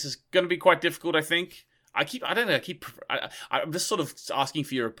 This is going to be quite difficult, I think. I'm just sort of asking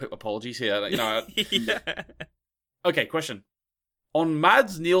for your apologies here. Yeah. Okay, question. On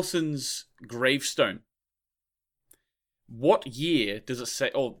Mads Nielsen's gravestone, what year does it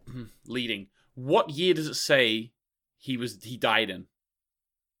say? What year does it say he died in?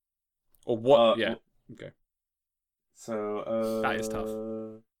 Or what? Yeah. Okay. So that is tough.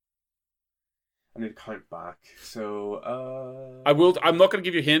 I need to count back. So I'm not going to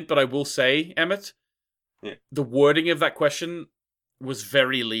give you a hint, but I will say, Emmett, the wording of that question was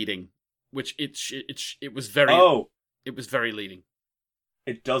very leading, which it was very. Oh. It was very leading.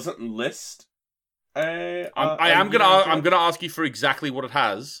 It doesn't list. I'm gonna ask you for exactly what it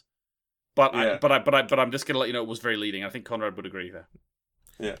has, but I'm just gonna let you know it was very leading. I think Conrad would agree there.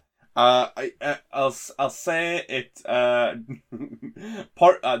 Yeah. I'll say it.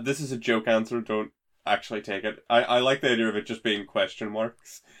 This is a joke answer. Don't actually take it. I like the idea of it just being question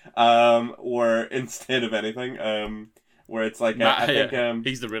marks. Or instead of anything. Where it's like I think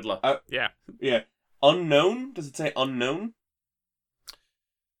he's the Riddler. Yeah. Unknown. Does it say unknown?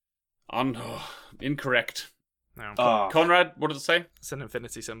 Incorrect. No. Conrad, what does it say? It's an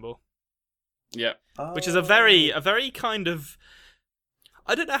infinity symbol. Yeah. Which is a very kind of.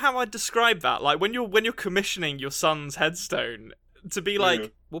 I don't know how I'd describe that. Like when you're commissioning your son's headstone, to be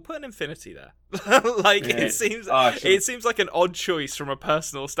like, we'll put an infinity there. Like it seems like an odd choice from a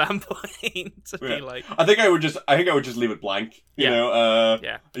personal standpoint to be like. I think I would just leave it blank. You know,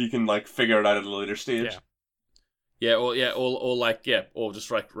 you can like figure it out at a later stage. Or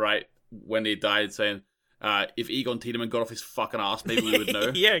just like right when he died, saying, if Egon Tiedemann got off his fucking ass, maybe we would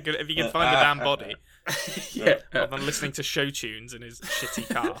know. Yeah, if you can find the damn body. Rather than listening to show tunes in his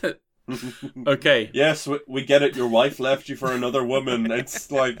shitty car. Okay. Yes, we get it. Your wife left you for another woman.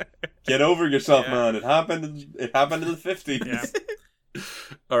 It's like, get over yourself, man. It happened in the 50s. Yeah.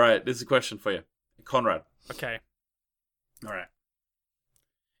 All right, this is a question for you. Conrad. Okay. All right.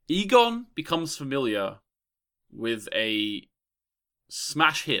 Egon becomes familiar with a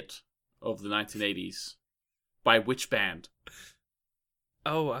smash hit of the 1980s by which band?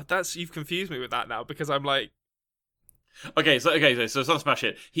 Oh, you've confused me with that now because I'm like, so it's not a smash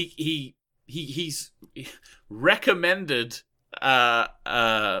hit. He's recommended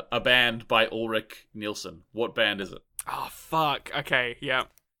a band by Ulrich Nielsen. What band is it? Oh fuck. Okay, yeah.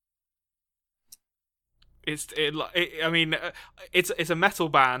 It's a metal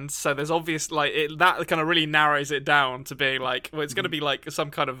band, so there's obvious that kind of really narrows it down to being like, well, it's going to be like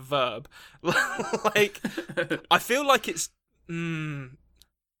some kind of verb. Like, I feel like it's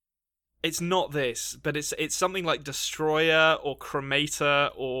not this, but it's something like Destroyer or Cremator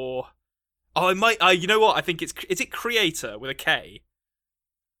or it might. You know what? I think is it Creator with a K?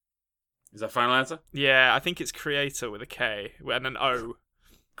 Is that final answer? Yeah, I think it's Creator with a K and an O.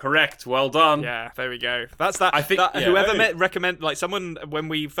 Correct. Well done. Yeah, there we go. That's that. I think whoever recommend someone when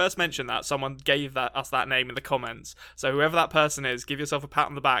we first mentioned that, someone gave us that name in the comments. So whoever that person is, give yourself a pat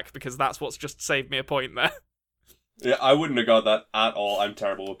on the back because that's what's just saved me a point there. Yeah, I wouldn't have got that at all. I'm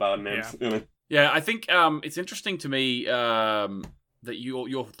terrible with band names. Yeah, I think it's interesting to me that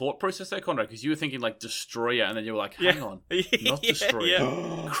your thought process there, Conrad, because you were thinking like Destroyer, and then you were like, hang on, not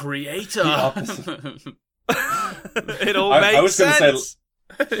Destroyer, Creator. It all makes sense.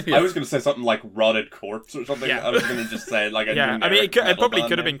 I was going to say something like Rotted Corpse or something. I was going to just say like a I mean, it probably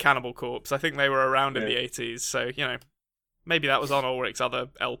could have been Cannibal Corpse. I think they were around in the 80s, so maybe that was on Ulrich's other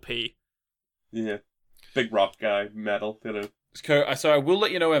LP. Yeah, big rock guy, metal, So I will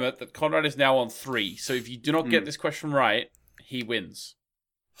let you know, Emmett, that Conrad is now on 3. So if you do not get this question right, he wins.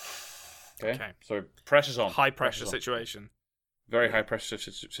 Okay. So pressure's on. High pressure situation. Very high pressure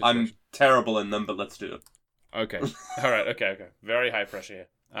situation. I'm terrible in them, but let's do it. Okay. All right. Okay. Very high pressure here.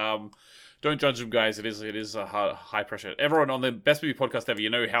 Don't judge them, guys. It is a high pressure. Everyone on the Best Movie Podcast ever, you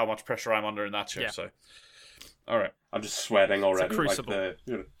know how much pressure I'm under in that show. Yeah. So, all right. I'm just sweating already. It's a crucible.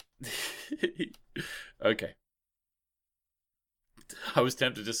 Okay. I was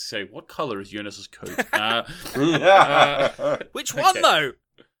tempted just to say, what color is Jonas's coat? Which one, though?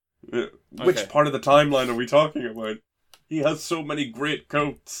 Which part of the timeline are we talking about? He has so many great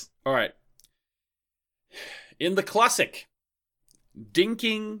coats. All right. In the classic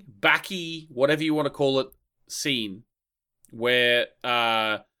dinking, backy, whatever you want to call it, scene where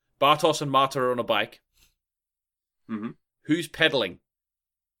Bartos and Marta are on a bike, who's pedaling?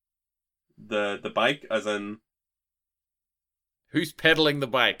 The bike, as in... Who's pedaling the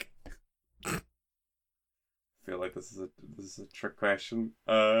bike? I feel like this is a trick question.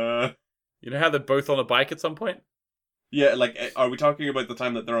 You know how they're both on a bike at some point? Yeah, like, are we talking about the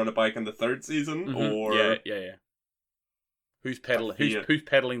time that they're on a bike in the 3rd season, or... Yeah. Who's pedaling? Who's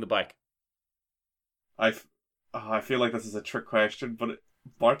pedaling the bike? I feel like this is a trick question, but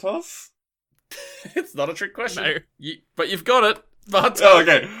Bartos? It's not a trick question. No. But you've got it. Bartos. Oh,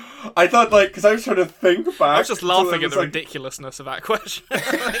 okay. I thought, because I was trying to think back. I was just laughing at the ridiculousness of that question.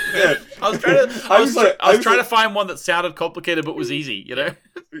 I was trying to find one that sounded complicated but was easy,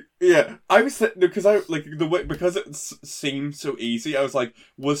 Yeah, I was because because it seemed so easy. I was like,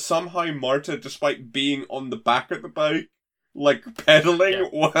 was somehow Marta, despite being on the back of the bike, pedaling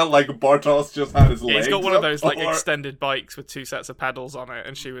while Bartos just had his legs? He's got one of those extended bikes with 2 sets of pedals on it,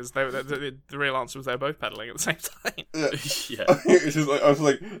 and she was. The real answer was they were both pedaling at the same time. Yeah. It's just I was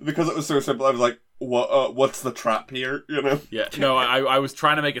like, because it was so simple. I was like, what's the trap here? Yeah. No, I was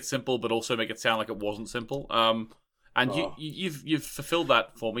trying to make it simple, but also make it sound like it wasn't simple. And you've fulfilled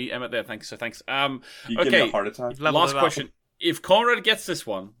that for me, Emmett. There, thanks. So thanks. You give me a heart attack. Last question. If Conrad gets this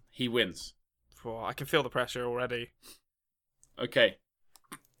one, he wins. Oh, I can feel the pressure already. Okay.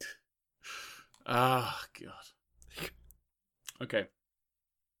 Ah, God. Okay.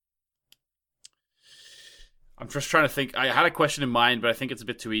 I'm just trying to think. I had a question in mind, but I think it's a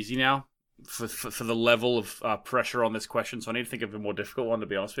bit too easy now for the level of pressure on this question. So I need to think of a more difficult one, to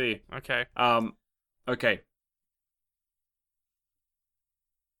be honest with you. Okay. Okay.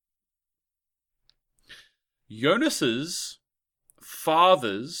 Jonas's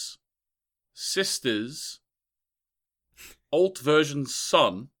father's sister's alt version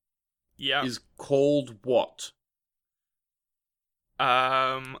son is called what?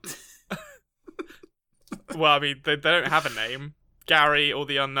 Well, I mean, they don't have a name. Gary or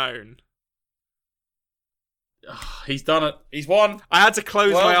the Unknown. He's done it. He's won. I had to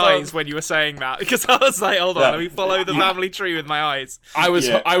close my eyes when you were saying that because I was like, "Hold on, let me follow the family tree with my eyes." I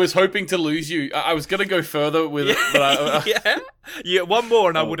was hoping to lose you. I was gonna go further with it, but yeah. One more,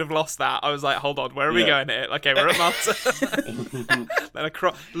 and I would have lost that. I was like, "Hold on, where are we going here?" Okay, we're at Malta. Then a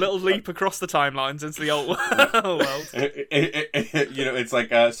little leap across the timelines into the old world. It's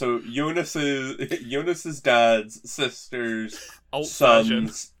like so Jonas's dad's sister's alt son's version.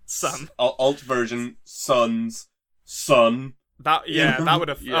 Son. Alt version, son's son. That would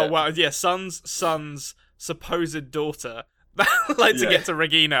have. Oh well, yeah. Son's supposed daughter. To get to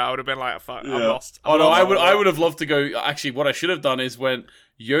Regina, I would have been like, "Fuck, I'm lost." I would have loved to go. Actually, what I should have done is when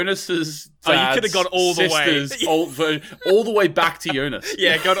Jonas's dad's you could have gone all the way, alt version, all the way back to Jonas.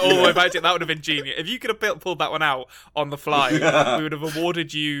 Yeah, gone all the way back to it. That would have been genius. If you could have pulled that one out on the fly, we would have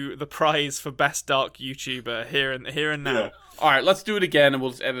awarded you the prize for best dark YouTuber here and now. Yeah. All right, let's do it again, and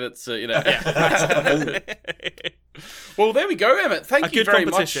we'll just edit it. So Well, there we go, Emmett. Thank you very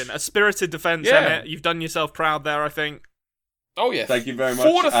much. A good competition, a spirited defense, Emmett. You've done yourself proud there, I think. Oh yes. Thank you very much.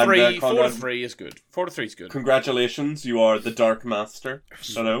 4-3. 4-3 is good. 4-3 is good. Congratulations, you are the Dark Master.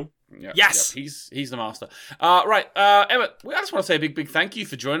 Hello. Yes, he's the master. Right, Emmett. I just want to say a big thank you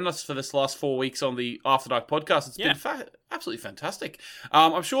for joining us for this last 4 weeks on the After Dark podcast. It's been absolutely fantastic.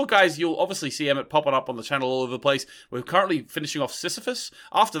 I'm sure, guys, you'll obviously see Emmett popping up on the channel all over the place. We're currently finishing off Sisyphus.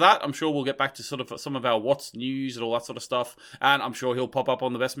 After that, I'm sure we'll get back to sort of some of our what's news and all that sort of stuff. And I'm sure he'll pop up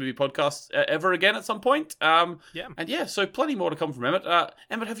on the Best Movie Podcast ever again at some point. So plenty more to come from Emmett.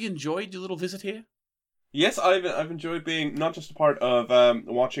 Emmett, have you enjoyed your little visit here? Yes, I've enjoyed being not just a part of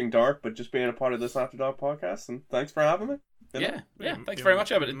watching Dark, but just being a part of this After Dark podcast. And thanks for having me. Yeah. Thanks very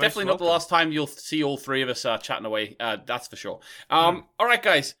much, Emmett. Definitely not the last time you'll see all three of us chatting away. That's for sure. All right,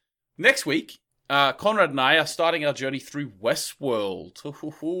 guys. Next week, Conrad and I are starting our journey through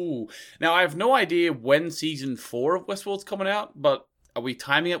Westworld. Now, I have no idea when season 4 of Westworld's coming out, but are we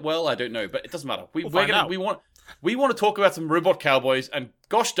timing it well? I don't know, but it doesn't matter. We want to talk about some robot cowboys, and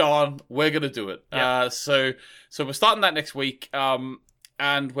gosh darn, we're going to do it. Yeah. So we're starting that next week,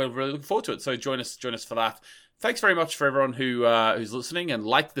 and we're really looking forward to it. So join us for that. Thanks very much for everyone who's listening and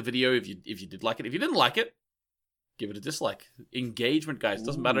liked the video if you did like it. If you didn't like it, give it a dislike. Engagement, guys.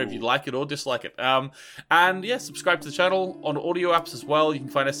 Doesn't matter if you like it or dislike it. And subscribe to the channel on audio apps as well. You can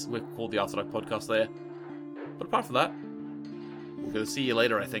find us. We're called the After Dark Podcast there. But apart from that, we're going to see you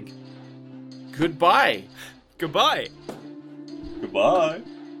later, I think. Goodbye. Goodbye. Goodbye.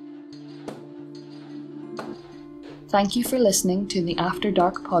 Thank you for listening to the After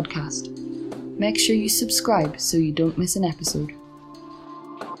Dark podcast. Make sure you subscribe so you don't miss an episode.